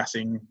be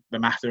discussing the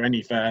matter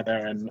any further,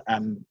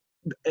 and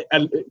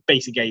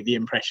basically gave the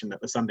impression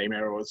that the Sunday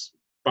Mirror was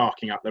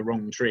barking up the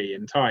wrong tree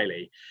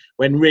entirely,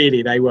 when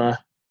really they were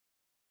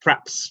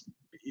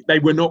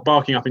not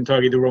barking up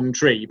entirely the wrong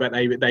tree, but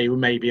they were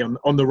maybe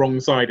on the wrong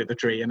side of the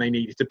tree, and they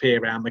needed to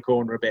peer around the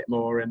corner a bit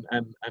more and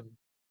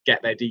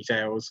get their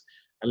details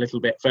a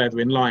little bit further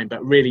in line.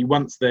 But really,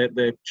 once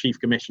the chief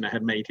commissioner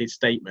had made his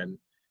statement,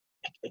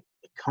 it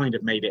kind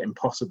of made it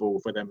impossible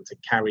for them to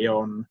carry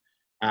on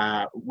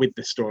with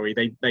the story.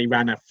 They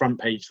ran a front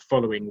page the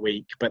following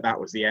week, but that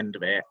was the end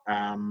of it.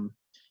 And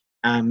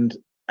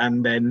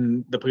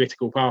then the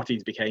political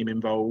parties became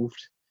involved.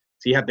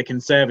 So you had the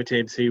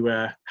Conservatives who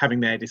were having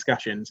their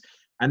discussions,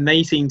 and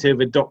they seem to have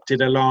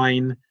adopted a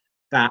line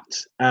that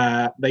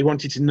they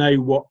wanted to know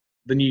what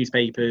the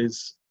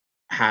newspapers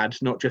had,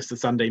 not just the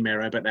Sunday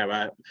Mirror, but there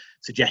were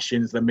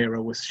suggestions the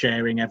Mirror was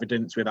sharing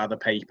evidence with other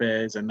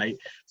papers, and they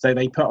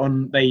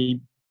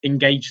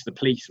engaged the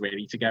police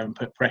really to go and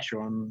put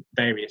pressure on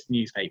various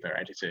newspaper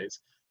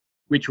editors,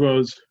 which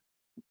was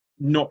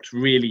not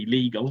really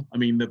legal. I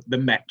mean, the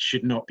Met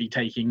should not be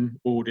taking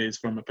orders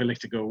from a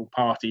political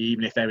party,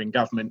 even if they're in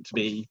government, to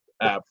be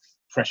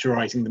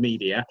pressurising the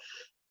media.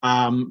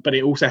 But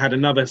it also had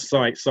another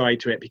side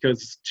to it,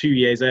 because 2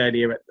 years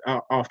earlier,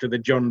 after the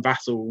John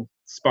Vassell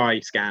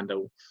spy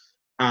scandal,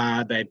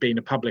 there'd been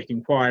a public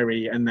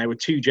inquiry, and there were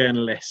two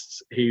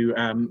journalists who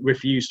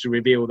refused to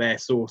reveal their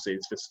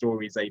sources for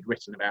stories they'd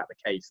written about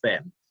the case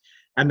then.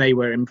 And they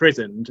were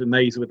imprisoned, and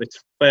those were the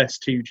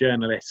first two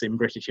journalists in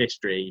British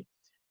history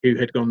who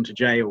had gone to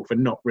jail for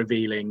not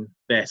revealing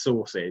their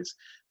sources.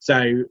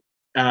 So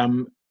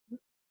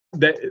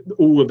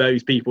all of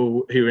those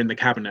people who were in the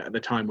cabinet at the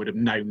time would have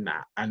known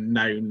that, and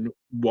known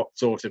what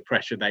sort of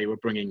pressure they were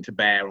bringing to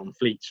bear on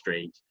Fleet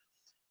Street.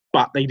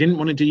 But they didn't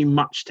want to do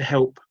much to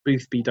help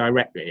Boothby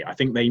directly. I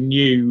think they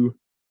knew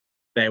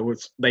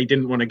they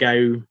didn't want to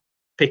go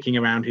picking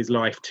around his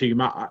life too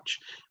much.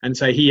 And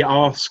so he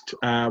asked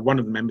one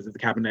of the members of the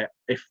cabinet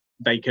if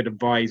they could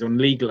advise on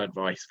legal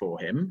advice for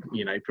him,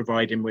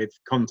 provide him with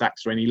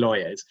contacts for any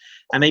lawyers.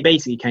 And they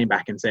basically came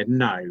back and said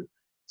no.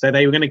 So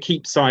they were going to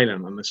keep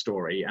silent on the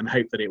story and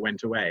hope that it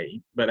went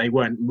away, but they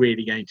weren't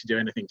really going to do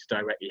anything to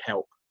directly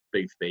help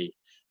Boothby.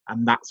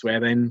 And that's where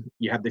then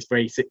you had this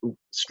very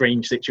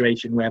strange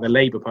situation where the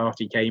Labour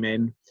Party came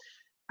in,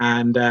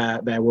 and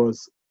there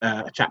was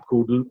a chap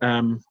called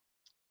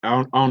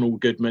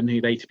Arnold Goodman, who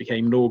later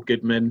became Lord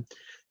Goodman,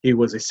 who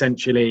was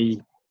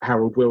essentially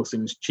Harold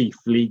Wilson's chief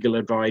legal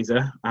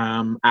advisor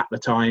at the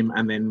time,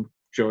 and then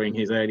during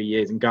his early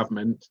years in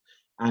government,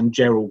 and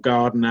Gerald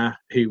Gardner,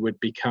 who would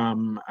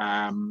become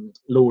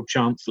Lord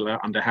Chancellor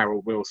under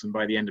Harold Wilson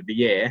by the end of the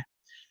year.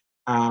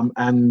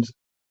 And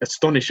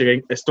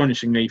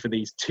astonishingly for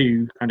these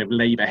two kind of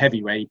Labour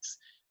heavyweights,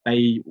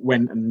 they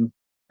went and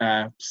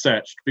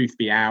searched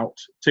Boothby out,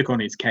 took on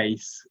his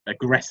case,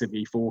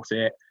 aggressively fought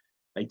it.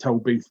 They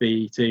told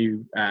Boothby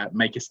to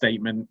make a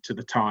statement to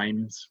the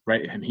Times,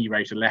 and he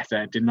wrote a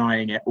letter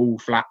denying it all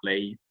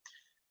flatly.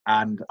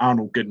 And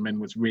Arnold Goodman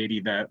was really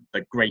the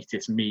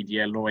greatest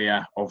media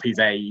lawyer of his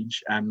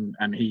age, and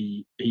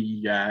he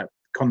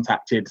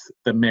contacted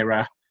the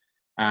Mirror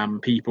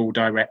people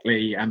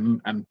directly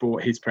and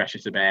brought his pressure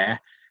to bear.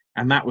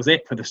 And that was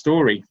it for the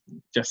story.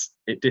 Just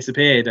it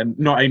disappeared, and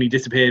not only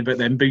disappeared, but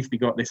then Boothby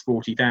got this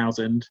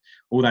 40,000.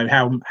 Although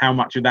how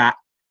much of that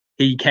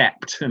he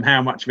kept and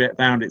how much of it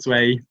found its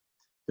way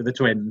to the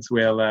twins,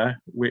 we'll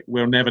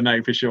never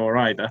know for sure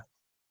either.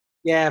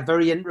 Yeah,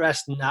 very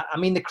interesting. I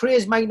mean, the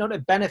Krays might not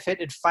have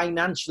benefited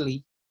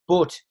financially,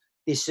 but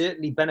they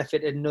certainly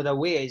benefited in other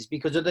ways,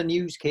 because other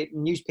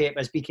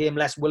newspapers became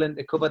less willing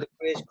to cover the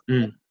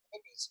Krays.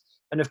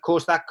 And of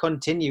course, that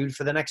continued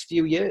for the next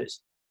few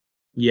years.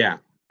 Yeah,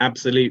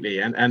 absolutely.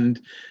 And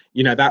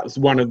that was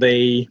one of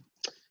the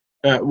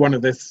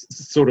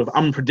sort of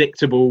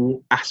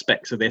unpredictable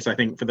aspects of this, I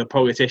think, for the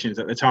politicians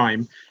at the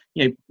time.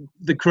 The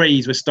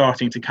Krays were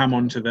starting to come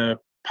onto the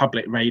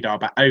public radar,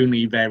 but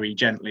only very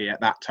gently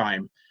at that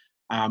time.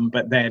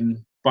 But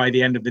then by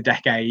the end of the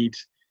decade,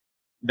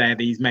 they're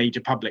these major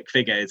public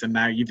figures, and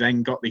now you've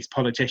then got these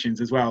politicians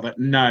as well that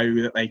know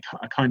that they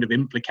are kind of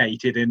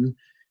implicated in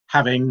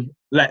having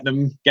let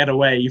them get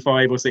away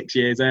 5 or 6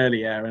 years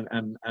earlier.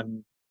 And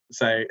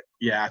so,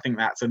 yeah, I think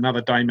that's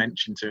another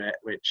dimension to it,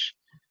 which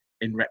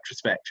in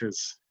retrospect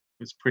was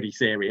pretty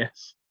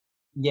serious.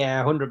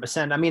 Yeah,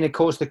 100%. I mean, of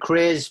course, the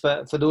Krays,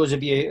 for those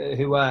of you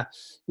who are,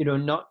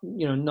 not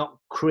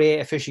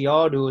Kray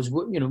aficionados,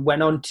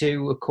 went on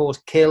to, of course,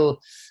 kill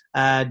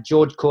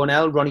George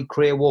Cornell. Ronnie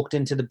Kray walked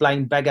into the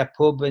Blind Beggar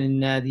pub in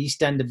the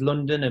East End of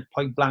London at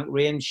point blank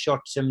range,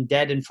 shot him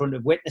dead in front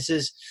of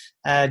witnesses.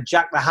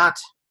 Jack the Hat,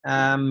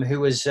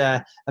 who was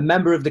a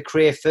member of the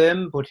Kray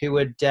firm, but who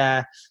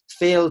had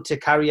failed to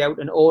carry out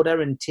an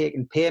order and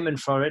taken payment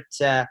for it,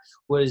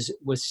 was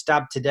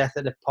stabbed to death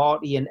at a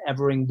party in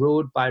Evering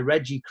Road by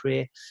Reggie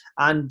Kray.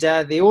 And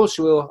they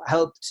also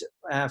helped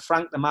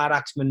Frank the Mad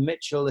Axeman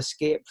Mitchell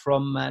escaped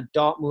from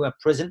Dartmoor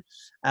prison.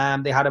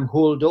 They had him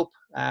holed up,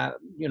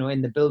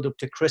 in the build-up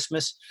to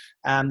Christmas.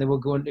 They were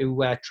going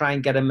to try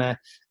and get him a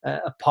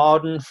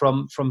pardon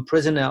from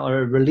prison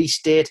or a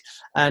release date.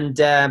 And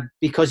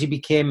because he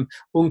became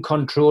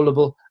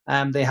uncontrollable,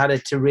 they had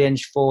it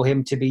arranged for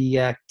him to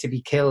be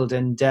killed.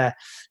 And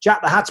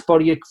Jack the Hat's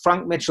body,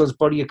 Frank Mitchell's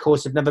body, of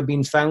course, had never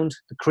been found.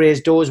 The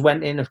Krays doors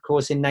went in, of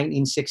course, in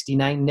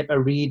 1969. Nipper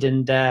Reid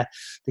and the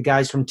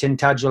guys from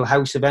Tintagel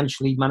House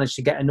eventually managed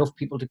to get enough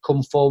people to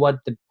come forward.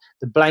 The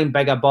blind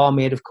beggar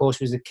barmaid, of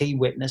course, was the key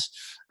witness,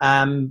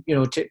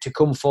 to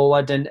come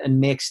forward and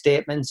make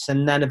statements.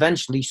 And then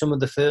eventually some of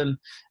the firm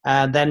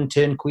then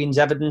turned Queen's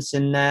evidence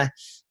in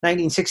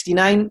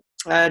 1969.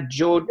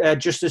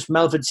 Justice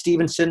Melford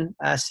Stevenson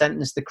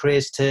sentenced the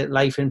Krays to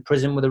life in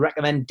prison with a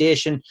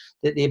recommendation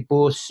that they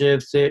both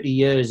serve 30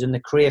 years. And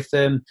the Kray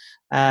firm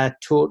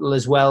total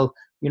as well,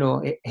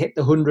 it hit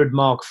the 100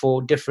 mark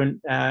for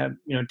different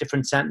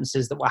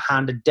sentences that were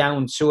handed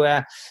down.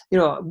 So,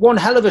 one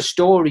hell of a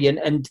story.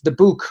 And the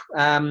book,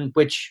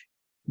 which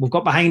we've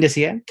got behind us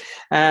here,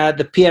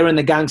 The Peer and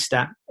the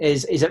Gangster,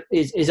 is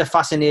a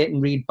fascinating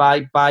read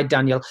by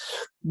Daniel.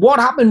 What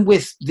happened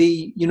with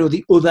the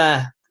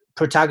other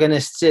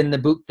protagonists in the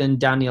book then,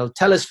 Daniel?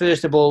 Tell us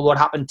first of all what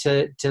happened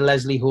to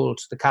Leslie Holt,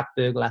 the cat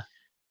burglar.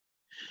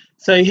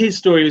 So his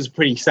story was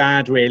pretty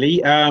sad,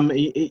 really.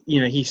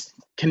 He's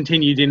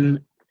continued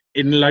in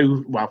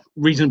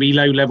reasonably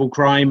low-level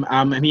crime,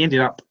 and he ended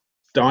up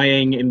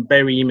dying in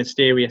very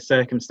mysterious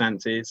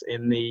circumstances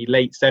in the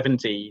late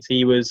 70s.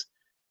 He was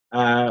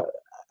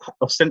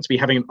ostensibly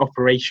having an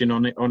operation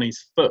on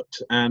his foot,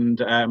 and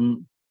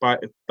done by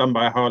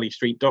a Harley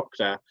Street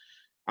doctor,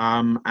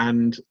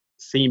 and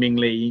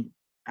seemingly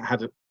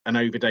had an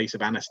overdose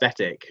of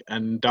anaesthetic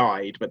and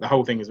died. But the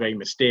whole thing was very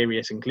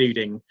mysterious,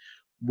 including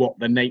what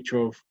the nature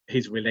of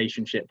his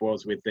relationship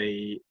was with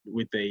the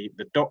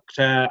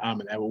doctor.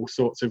 And there were all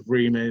sorts of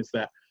rumours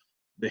that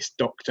this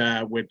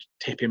doctor would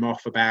tip him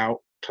off about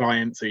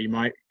clients who he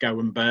might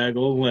go and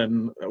burgle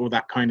and all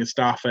that kind of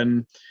stuff,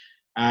 and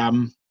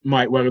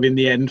might well in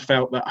the end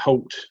felt that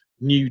Holt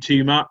knew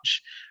too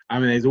much.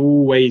 There's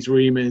always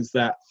rumours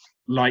that,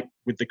 like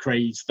with the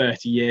Krays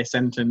 30-year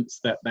sentence,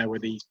 that there were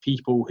these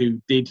people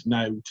who did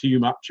know too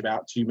much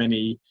about too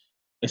many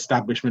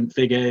establishment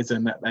figures,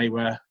 and that they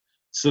were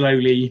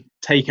slowly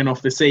taken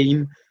off the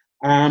scene.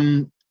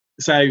 The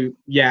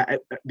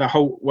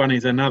whole one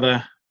is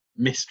another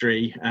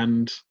mystery,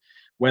 and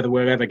whether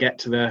we'll ever get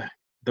to the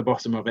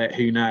bottom of it,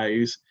 who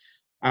knows.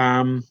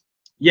 Lord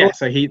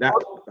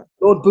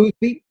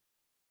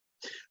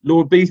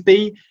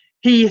Boothby,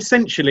 he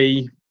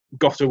essentially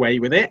got away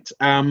with it,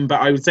 but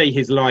I would say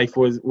his life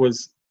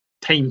was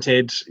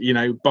tainted,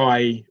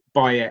 by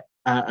it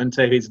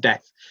until his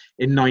death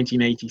in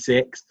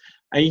 1986.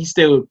 He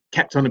still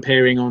kept on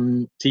appearing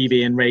on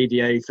TV and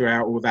radio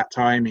throughout all that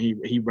time.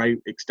 He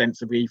wrote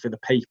extensively for the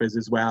papers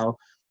as well.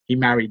 He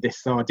married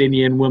this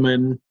Sardinian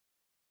woman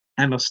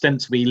and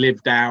ostensibly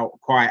lived out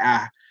quite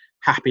a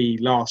happy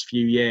last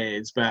few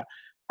years. But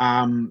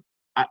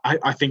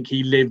I think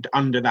he lived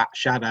under that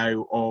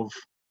shadow of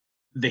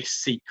this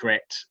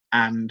secret,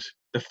 and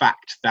the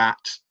fact that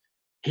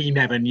he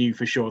never knew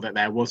for sure that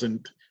there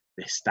wasn't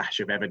this stash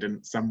of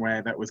evidence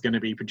somewhere that was going to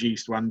be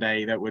produced one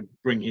day that would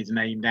bring his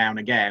name down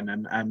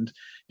again. And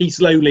he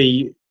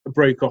slowly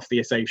broke off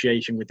the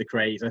association with the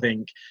Krays. I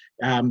think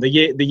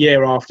the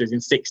year after, in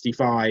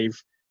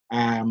 65,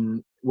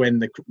 when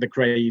the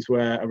Krays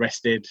were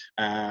arrested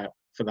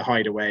for the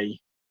Hideaway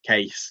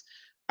case,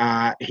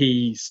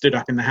 he stood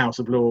up in the House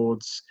of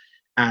Lords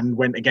and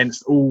went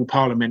against all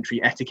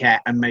parliamentary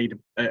etiquette and made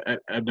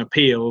an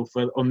appeal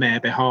on their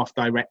behalf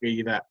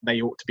directly that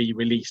they ought to be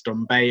released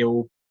on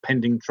bail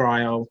pending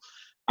trial,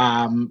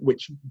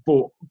 which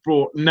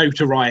brought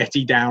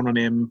notoriety down on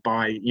him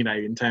by,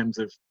 in terms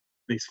of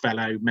his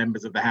fellow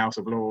members of the House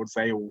of Lords.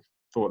 They all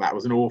thought that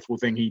was an awful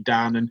thing he'd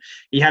done, and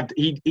he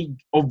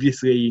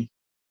obviously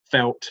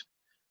felt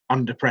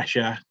under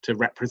pressure to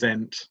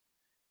represent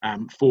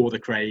for the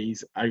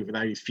Krays over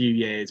those few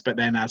years. But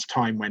then as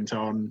time went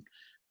on,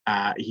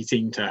 he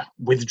seemed to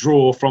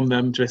withdraw from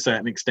them to a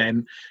certain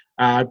extent.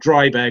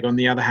 Dryburgh, on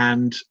the other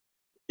hand,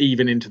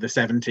 even into the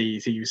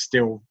 70s, he was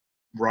still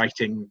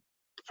writing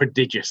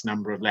prodigious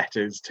number of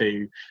letters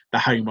to the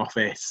Home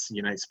Office,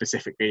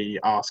 specifically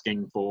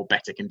asking for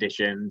better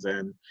conditions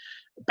and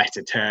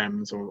better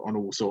terms on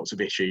all sorts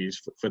of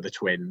issues for the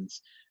twins.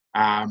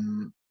 I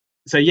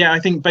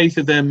think both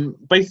of them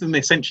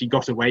essentially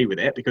got away with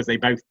it because they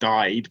both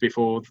died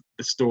before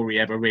the story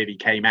ever really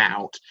came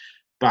out,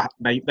 but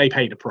they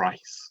paid a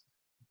price.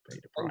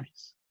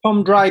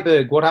 Tom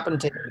Dryburgh, what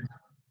happened to him?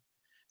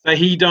 So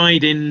he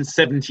died in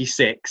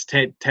 76,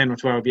 10 or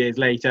 12 years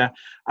later.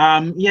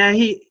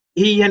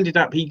 He ended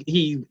up,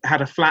 he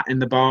had a flat in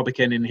the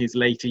Barbican in his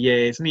later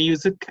years, and he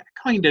was a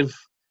kind of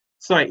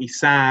slightly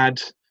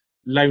sad,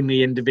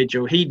 lonely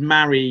individual. He'd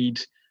married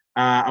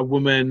a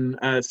woman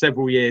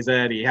several years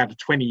earlier. He had a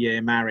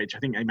 20-year marriage. I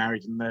think they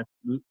married in the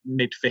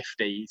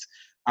mid-50s.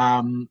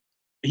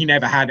 he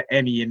never had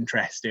any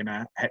interest in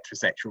a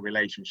heterosexual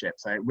relationship.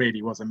 So it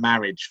really was a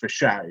marriage for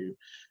show,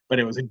 but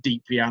it was a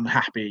deeply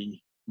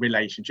unhappy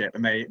relationship,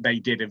 and they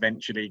did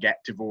eventually get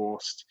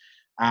divorced.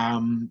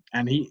 And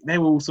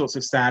there were all sorts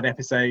of sad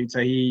episodes. So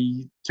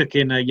he took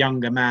in a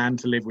younger man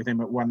to live with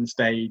him at one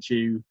stage,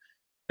 who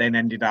then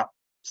ended up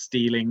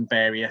stealing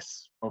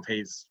various of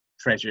his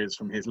treasures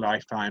from his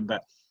lifetime.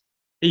 But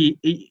he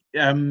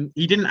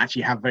didn't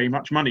actually have very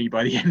much money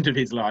by the end of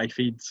his life.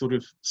 He'd sort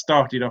of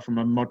started off from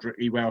a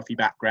moderately wealthy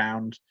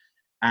background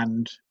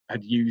and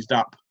had used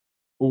up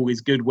all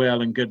his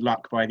goodwill and good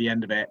luck by the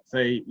end of it. So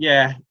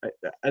yeah,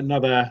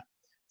 another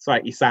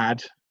slightly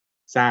sad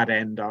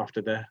end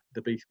after the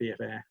Boothby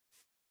affair.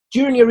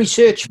 During your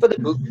research for the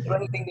book, was there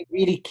anything that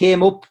really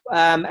came up,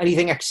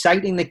 anything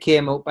exciting that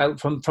came up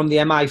out from the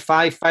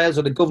MI5 files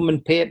or the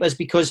government papers?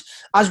 Because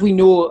as we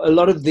know, a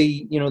lot of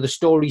the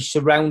stories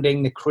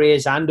surrounding the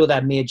Krays and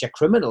other major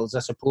criminals, I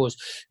suppose,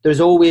 there's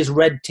always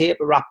red tape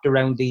wrapped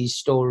around these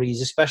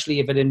stories,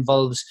 especially if it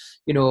involves,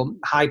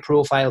 high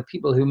profile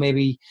people who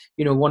maybe,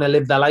 want to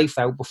live their life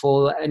out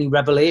before any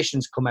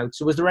revelations come out.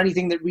 So was there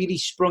anything that really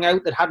sprung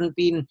out that hadn't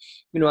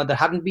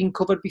been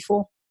covered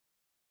before?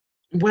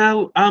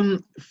 Well,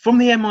 from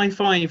the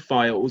MI5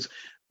 files,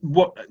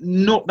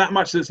 not that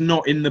much that's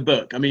not in the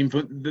book. I mean,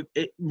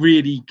 it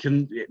really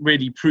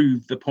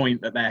proved the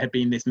point that there had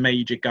been this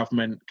major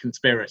government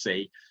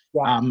conspiracy,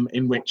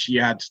 in which you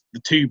had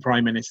the two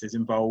prime ministers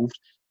involved.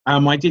 I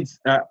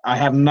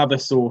had another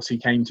source who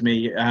came to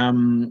me, a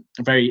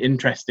very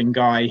interesting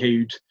guy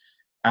who'd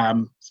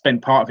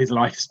spent part of his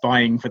life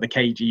spying for the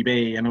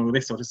KGB and all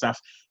this sort of stuff.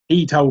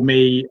 He told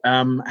me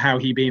how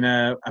he'd been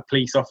a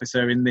police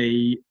officer in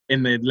the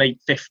late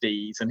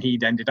 50s, and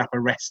he'd ended up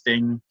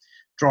arresting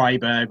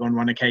Dryburgh on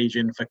one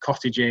occasion for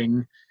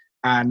cottaging,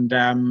 and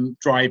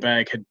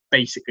Dryburgh had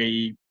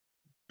basically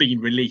been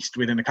released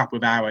within a couple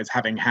of hours,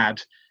 having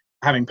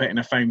put in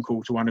a phone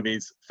call to one of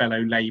his fellow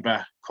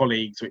Labour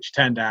colleagues, which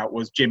turned out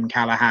was Jim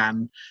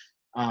Callaghan,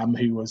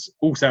 who was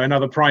also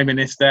another prime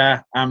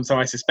minister. So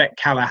I suspect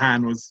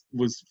Callaghan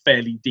was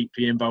fairly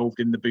deeply involved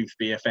in the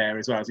Boothby affair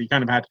as well. So you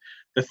kind of had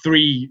the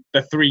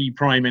three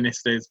prime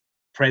ministers,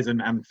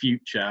 present and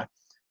future,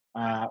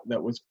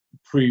 that was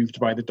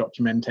proved by the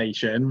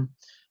documentation.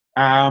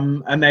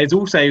 And there's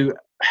also,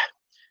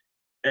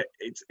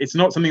 it's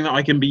not something that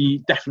I can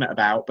be definite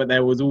about, but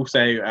there was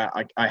also,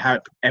 I had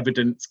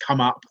evidence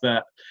come up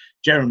that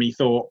Jeremy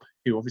Thorpe,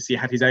 who obviously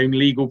had his own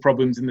legal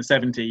problems in the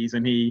 70s,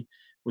 and he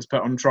was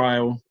put on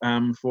trial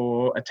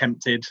for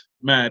attempted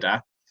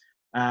murder,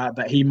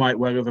 that he might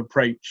well have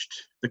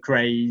approached the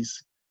Krays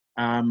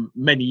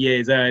many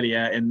years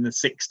earlier in the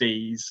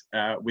 60s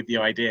with the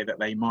idea that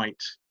they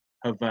might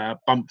have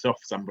bumped off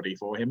somebody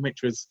for him,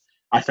 which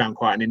I found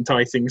quite an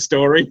enticing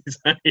story.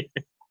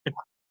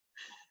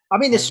 I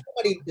mean, there's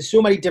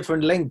so many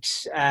different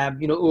links,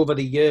 over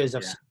the years.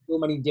 I've seen so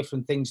many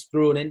different things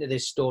thrown into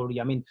this story.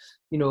 I mean,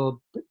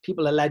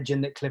 people alleging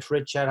that Cliff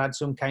Richard had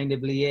some kind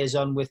of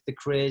liaison with the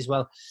Krays.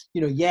 Well,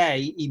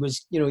 he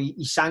was,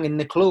 he sang in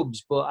the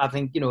clubs, but I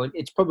think,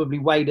 it's probably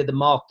wide of the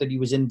mark that he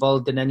was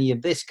involved in any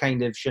of this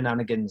kind of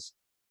shenanigans.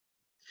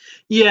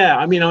 Yeah,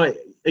 I mean, I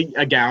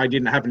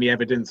didn't have any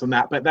evidence on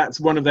that, but that's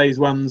one of those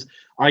ones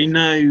I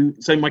know.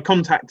 So my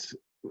contact,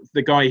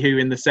 the guy who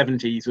in the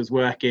 70s was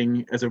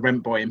working as a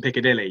rent boy in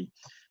Piccadilly,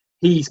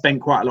 he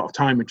spent quite a lot of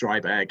time with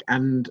Dryburgh,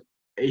 and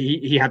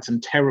he had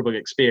some terrible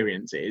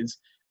experiences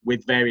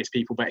with various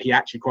people, but he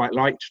actually quite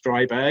liked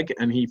Dryburgh,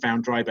 and he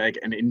found Dryburgh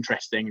an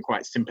interesting and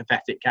quite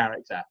sympathetic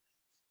character.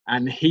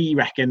 And he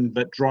reckoned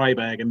that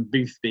Dryburgh and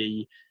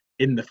Boothby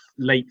in the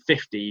late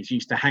 50s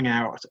used to hang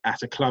out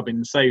at a club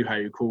in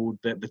Soho called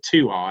the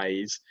Two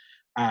Eyes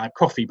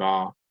Coffee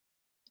Bar,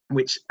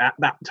 which at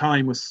that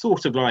time was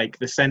sort of like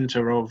the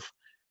centre of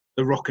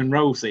the rock and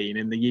roll scene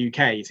in the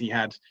UK. So he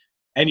had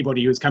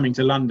anybody who was coming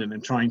to London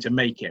and trying to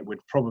make it would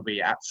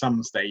probably at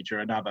some stage or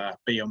another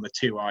be on the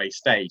Two Eyes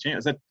stage. And it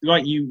was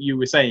like you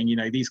were saying,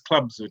 these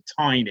clubs were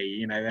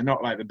tiny, they're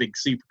not like the big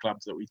super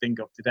clubs that we think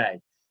of today.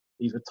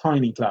 These were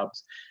tiny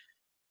clubs.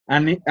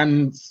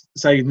 And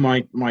so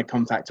my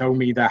contact told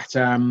me that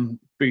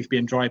Boothby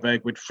and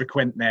Dryburgh would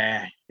frequent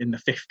there in the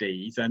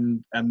 50s,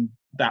 and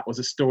that was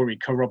a story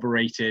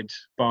corroborated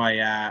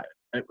by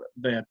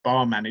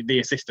the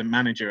assistant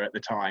manager at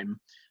the time.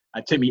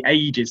 It took me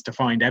ages to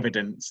find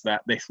evidence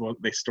that this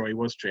story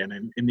was true,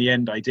 and in the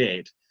end I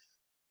did.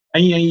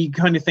 And you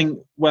kind of think,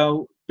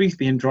 well,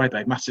 Boothby and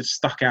Dryburgh must have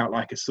stuck out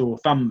like a sore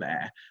thumb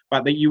there,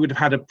 but that you would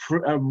have had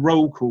a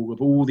roll call of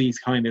all these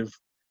kind of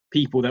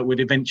people that would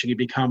eventually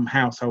become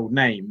household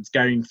names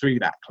going through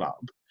that club,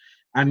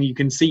 and you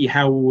can see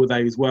how all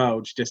those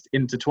worlds just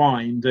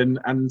intertwined,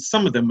 and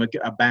some of them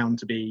are bound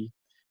to be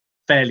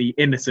fairly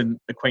innocent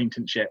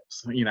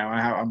acquaintanceships,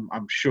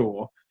 I'm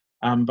sure,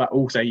 but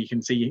also you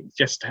can see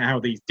just how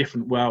these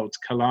different worlds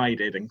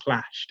collided and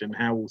clashed, and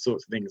how all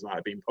sorts of things might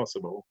have been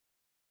possible.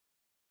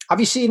 Have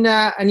you seen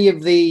any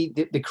of the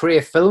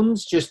Kray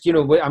films? Just,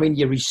 I mean,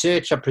 your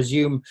research, I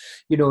presume,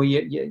 you're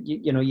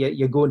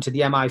going to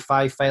the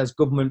MI5 files,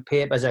 government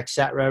papers,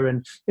 etc.,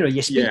 and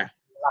you speak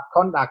that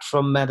contact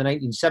from the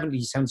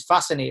 1970s sounds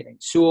fascinating.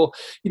 So,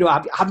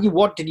 have you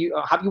watched any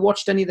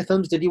of the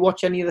films? Did you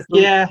watch any of the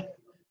films?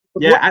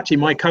 Yeah. Actually,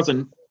 my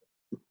cousin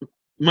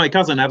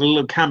had a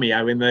little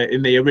cameo in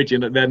the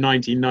original, the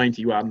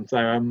 1991. So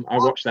I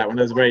watched that when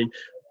I was very,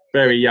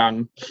 very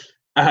young.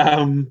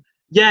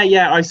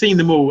 I've seen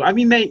them all. I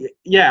mean,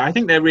 I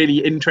think they're really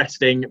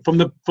interesting from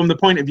the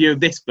point of view of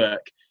this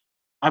book.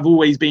 I've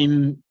always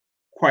been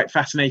quite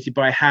fascinated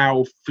by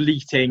how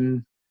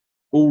fleeting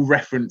all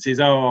references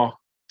are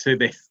to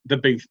the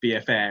Boothby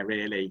affair,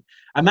 really.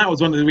 And that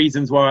was one of the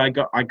reasons why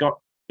I got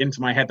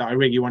into my head that I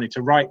really wanted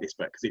to write this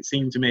book, because it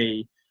seemed to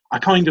me, I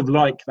kind of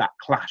like that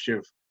clash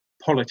of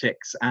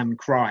politics and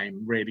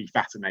crime really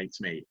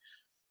fascinates me.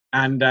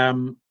 And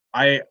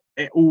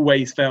it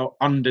always felt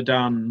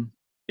underdone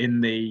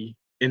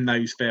in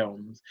those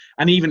films.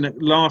 And even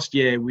last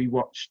year we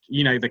watched,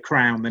 The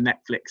Crown, the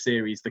Netflix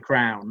series The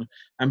Crown,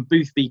 and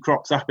Boothby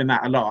crops up in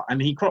that a lot,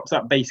 and he crops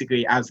up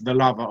basically as the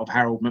lover of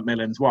Harold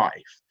Macmillan's wife,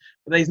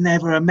 but there's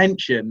never a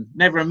mention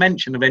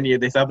of any of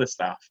this other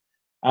stuff.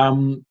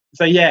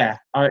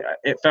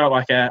 It felt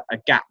like a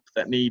gap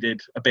that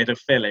needed a bit of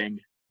filling.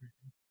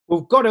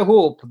 We've got to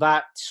hope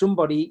that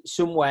somebody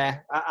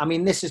somewhere, I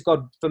mean, this has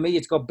got, for me,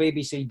 it's got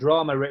BBC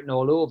drama written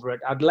all over it.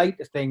 I'd like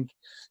to think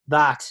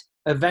that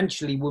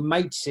eventually we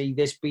might see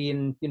this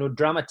being,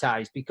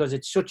 dramatized, because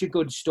it's such a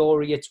good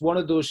story. It's one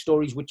of those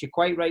stories which you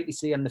quite rightly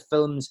see in the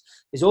films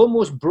is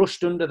almost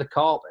brushed under the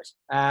carpet,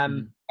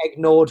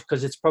 ignored,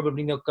 because it's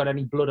probably not got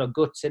any blood or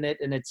guts in it,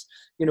 and it's,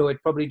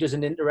 it probably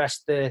doesn't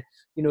interest the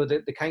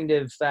kind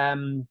of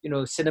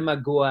cinema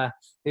goer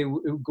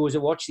who goes to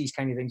watch these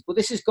kind of things. But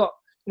this has got,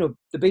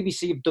 the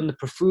BBC have done the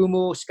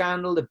Profumo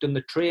scandal, they've done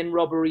the train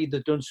robbery,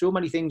 they've done so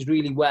many things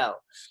really well.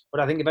 But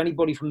I think if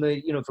anybody from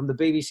the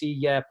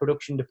BBC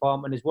production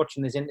department is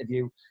watching this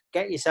interview,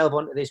 get yourself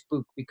onto this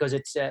book, because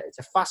it's a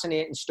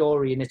fascinating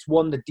story, and it's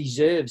one that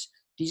deserves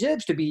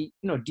to be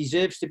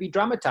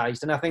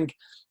dramatized. And I think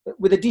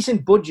with a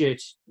decent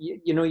budget,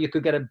 you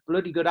could get a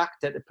bloody good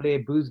actor to play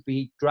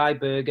Boothby,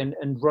 Dryburgh,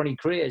 and Ronnie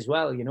Kray as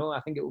well.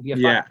 I think it would be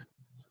and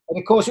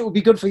of course it would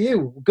be good for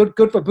you,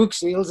 good for book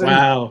sales. And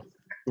wow.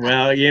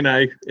 Well,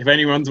 if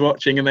anyone's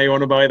watching and they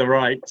want to buy the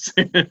rights.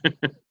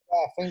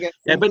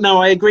 But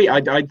no, I agree. I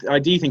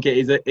do think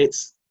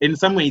it's in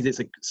some ways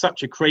it's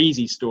such a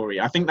crazy story.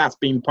 I think that's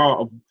been part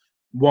of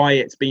why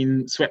it's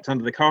been swept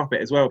under the carpet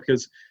as well,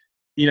 because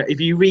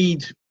if you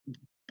read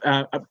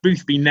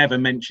Boothby never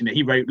mentioned it.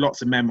 He wrote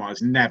lots of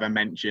memoirs, never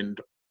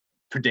mentioned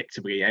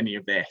predictably any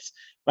of this,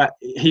 but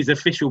his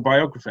official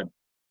biographer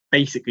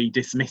basically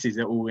dismisses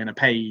it all in a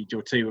page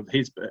or two of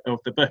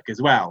the book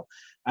as well.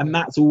 And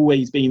that's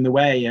always been the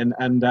way. And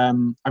I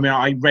mean,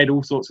 I read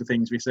all sorts of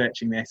things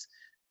researching this.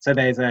 So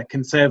there's a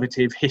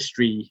conservative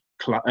history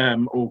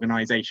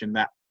organisation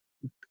that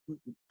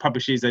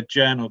publishes a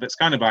journal that's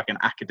kind of like an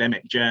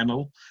academic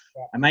journal.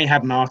 Yeah. And they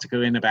had an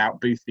article in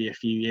about Boothby a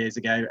few years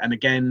ago. And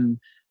again,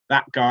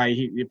 that guy,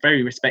 a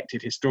very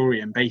respected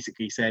historian,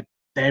 basically said,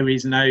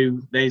 there's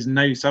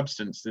no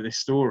substance to this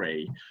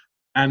story.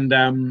 And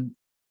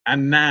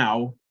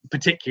now,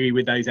 particularly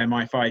with those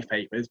MI5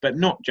 papers, but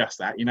not just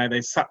that,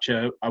 there's such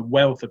a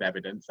wealth of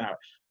evidence now.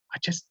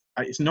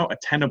 It's not a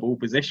tenable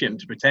position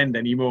to pretend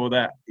anymore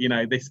that,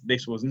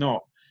 this was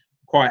not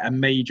quite a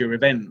major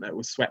event that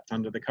was swept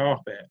under the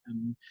carpet.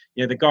 And,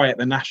 the guy at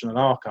the National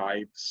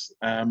Archives,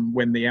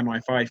 when the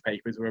MI5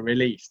 papers were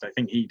released, I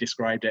think he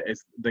described it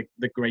as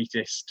the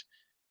greatest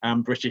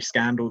British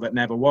scandal that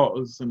never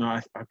was. And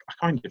I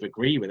kind of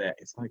agree with it.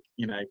 It's like,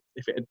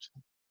 if it had...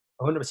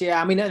 100%.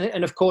 Yeah, I mean,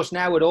 and of course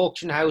now at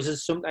auction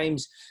houses,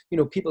 sometimes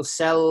people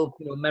sell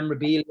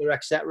memorabilia,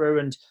 etc.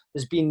 And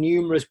there's been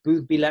numerous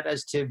Boothby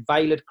letters to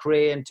Violet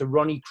Kray and to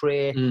Ronnie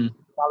Kray,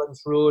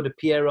 Balance Road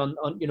appear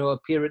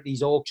at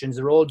these auctions.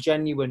 They're all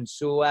genuine.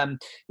 So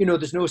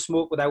there's no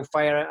smoke without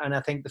fire. And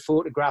I think the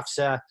photographs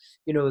are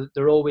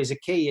they're always a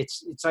key.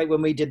 It's like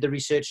when we did the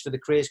research for the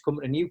Krays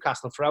coming to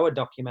Newcastle for our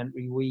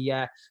documentary. We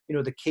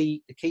the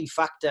key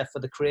factor for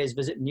the Krays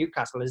visit in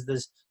Newcastle is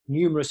there's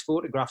numerous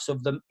photographs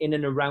of them in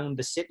and around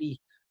the city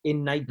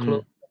in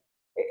nightclubs.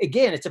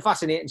 Again, it's a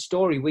fascinating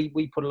story.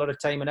 We put a lot of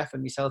time and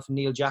effort, myself and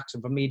Neil Jackson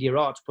from Media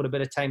Arts put a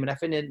bit of time and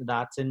effort into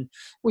that, and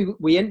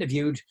we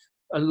interviewed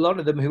a lot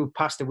of them who have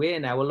passed away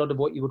now, a lot of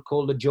what you would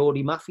call the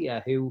Geordie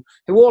Mafia, who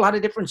all had a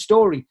different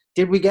story.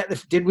 Did we get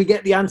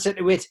the answer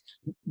to it,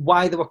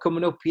 why they were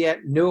coming up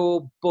here?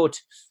 No, but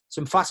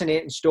some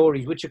fascinating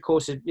stories, which of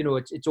course,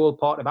 it's all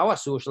part of our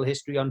social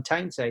history on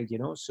Tyneside,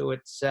 so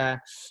it's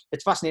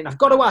fascinating. I've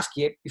got to ask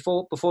you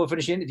before we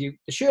finish the interview,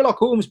 the Sherlock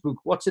Holmes book,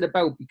 what's it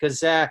about?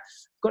 Because I've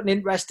got an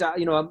interest,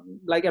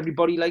 like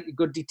everybody, like a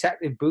good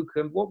detective book.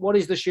 And what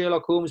is the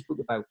Sherlock Holmes book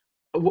about?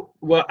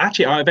 Well,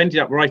 actually, I've ended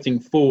up writing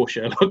 4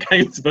 Sherlock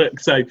Holmes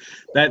books. So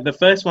the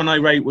first one I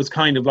wrote was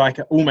kind of like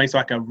almost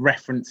like a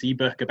reference-y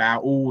book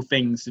about all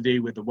things to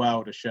do with the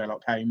world of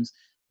Sherlock Holmes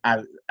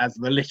as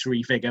the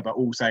literary figure, but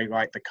also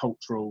like the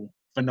cultural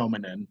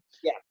phenomenon.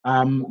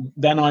 Yeah.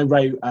 Then I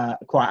wrote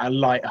quite a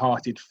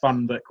light-hearted,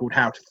 fun book called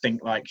How to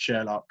Think Like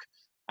Sherlock.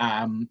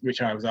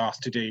 which I was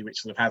asked to do,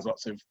 which sort of has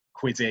lots of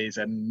quizzes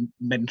and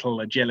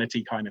mental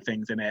agility kind of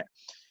things in it.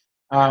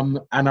 And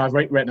I've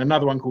written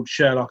another one called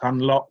Sherlock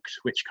Unlocked,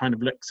 which kind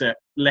of looks at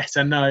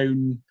lesser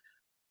known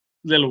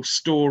little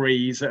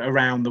stories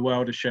around the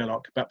world of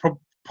Sherlock, but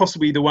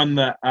possibly the one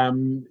that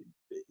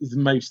is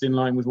most in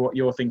line with what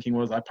you're thinking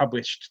was I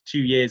published 2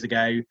 years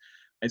ago.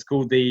 It's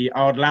called the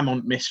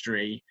Ard-Lamont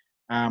Mystery,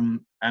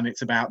 and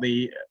it's about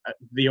the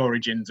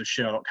origins of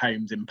Sherlock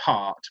Holmes in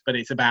part, but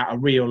it's about a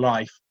real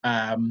life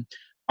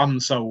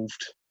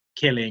unsolved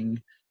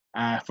killing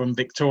from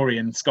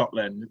Victorian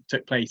Scotland. It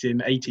took place in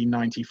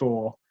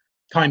 1894,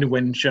 kind of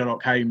when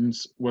Sherlock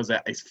Holmes was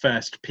at his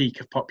first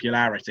peak of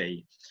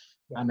popularity.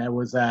 And there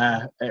was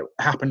it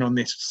happened on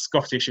this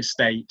Scottish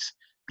estate,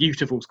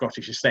 beautiful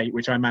Scottish estate,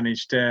 which I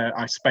managed to.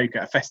 I spoke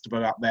at a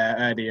festival up there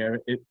earlier,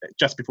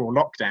 just before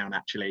lockdown.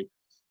 Actually,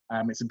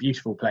 it's a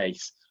beautiful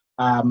place.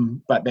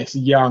 But this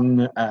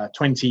young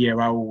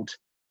 20-year-old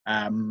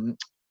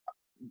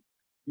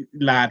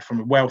lad from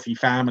a wealthy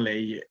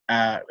family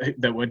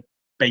that were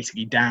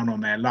basically down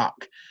on their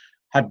luck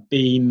had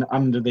been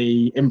under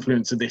the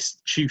influence of this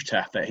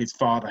tutor that his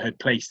father had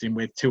placed him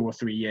with 2 or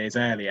 3 years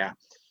earlier.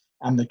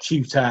 And the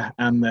tutor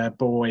and the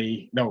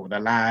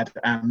lad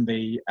and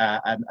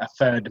a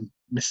third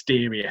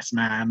mysterious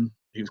man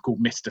who was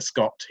called Mr.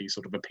 Scott, who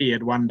sort of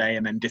appeared one day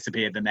and then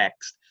disappeared the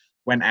next,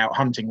 went out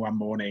hunting one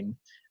morning,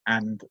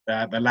 and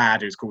the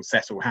lad, who's called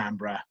Cecil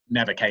Hamborough,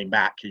 never came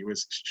back. He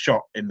was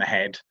shot in the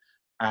head,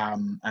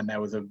 and there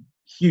was a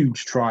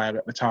huge trial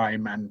at the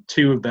time, and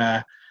 2 of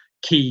the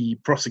key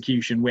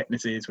prosecution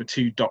witnesses were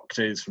 2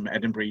 doctors from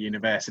Edinburgh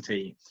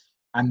University.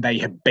 And they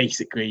had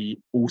basically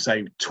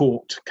also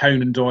taught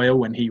Conan Doyle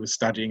when he was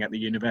studying at the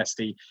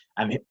university.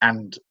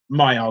 And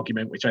my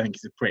argument, which I think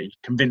is a pretty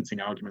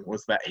convincing argument,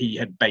 was that he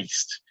had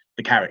based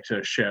the character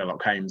of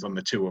Sherlock Holmes on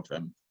the 2 of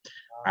them.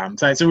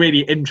 So it's a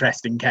really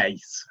interesting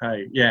case.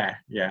 So yeah,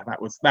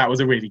 that was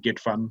a really good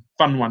fun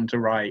one to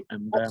write.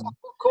 And what's that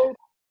book called?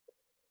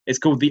 It's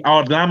called the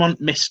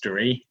Ard-Lamont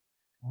Mystery.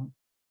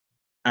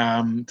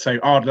 So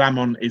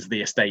Ard-Lamont is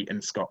the estate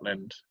in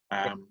Scotland.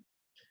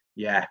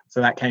 Yeah,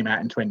 so that came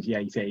out in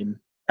 2018,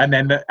 and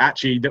then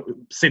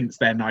since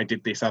then I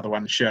did this other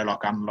one,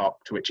 Sherlock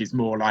Unlocked, which is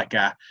more like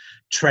a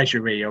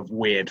treasury of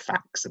weird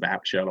facts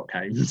about Sherlock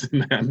Holmes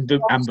and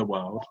the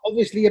world.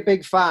 Obviously a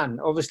big fan.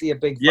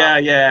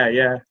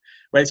 Yeah.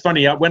 Well, it's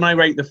funny, when I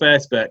wrote the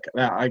first book,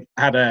 I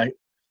had a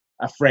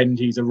friend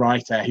who's a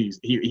writer he's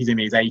in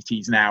his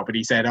 80s now, but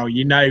he said, "Oh,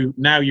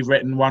 now you've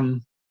written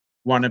one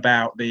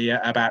about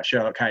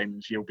Sherlock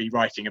Holmes, you'll be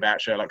writing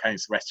about Sherlock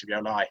Holmes the rest of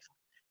your life."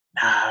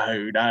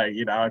 No,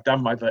 I've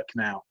done my book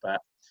now, but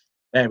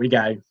there we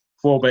go,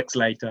 4 books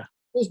later.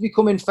 It's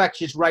become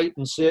infectious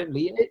writing,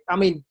 certainly. I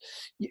mean,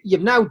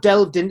 you've now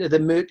delved into the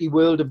murky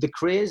world of the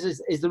Krays.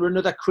 Is there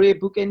another Kray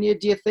book in you,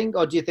 do you think,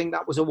 or do you think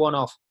that was a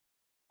one-off?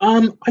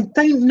 I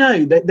don't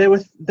know. There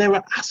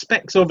were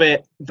aspects of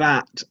it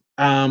that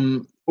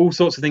all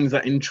sorts of things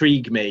that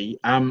intrigue me.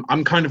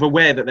 I'm kind of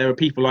aware that there are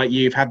people like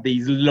you who've had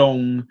these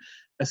long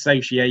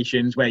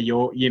associations where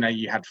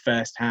you had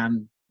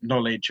first-hand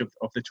knowledge of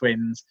the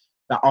twins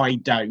that I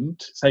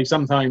don't. So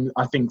sometimes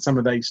I think some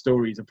of those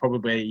stories are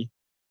probably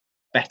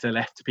better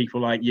left to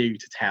people like you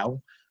to tell.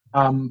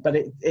 But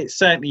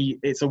it's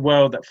a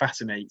world that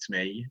fascinates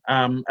me.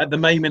 At the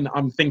moment,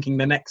 I'm thinking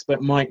the next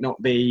book might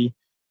not be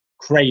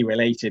Kray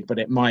related, but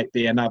it might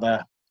be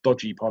another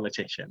dodgy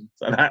politician.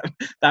 So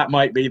that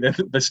might be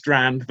the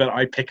strand that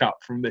I pick up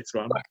from this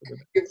one.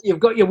 You've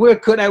got your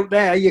work cut out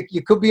there.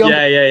 You could be on.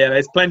 Yeah.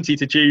 There's plenty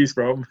to choose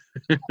from.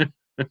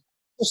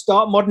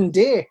 Start modern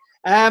day.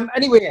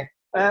 Anyway,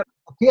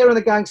 Appear in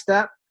the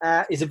Gangster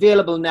is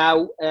available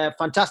now.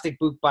 Fantastic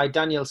book by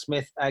Daniel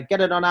Smith.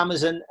 Get it on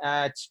Amazon.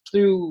 It's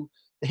through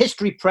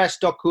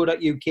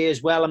historypress.co.uk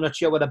as well. I'm not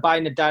sure whether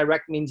buying it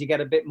direct means you get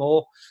a bit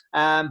more,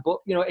 but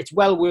it's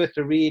well worth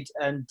the read.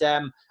 And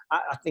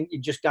I think you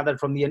just gathered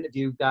from the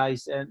interview,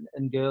 guys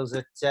and girls,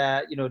 that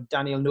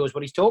Daniel knows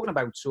what he's talking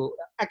about. So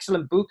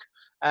excellent book,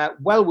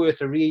 well worth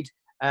a read.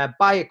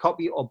 Buy a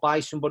copy or buy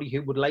somebody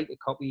who would like a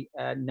copy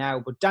now.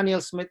 But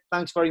Daniel Smith,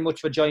 thanks very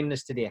much for joining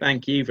us today.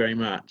 Thank you very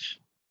much.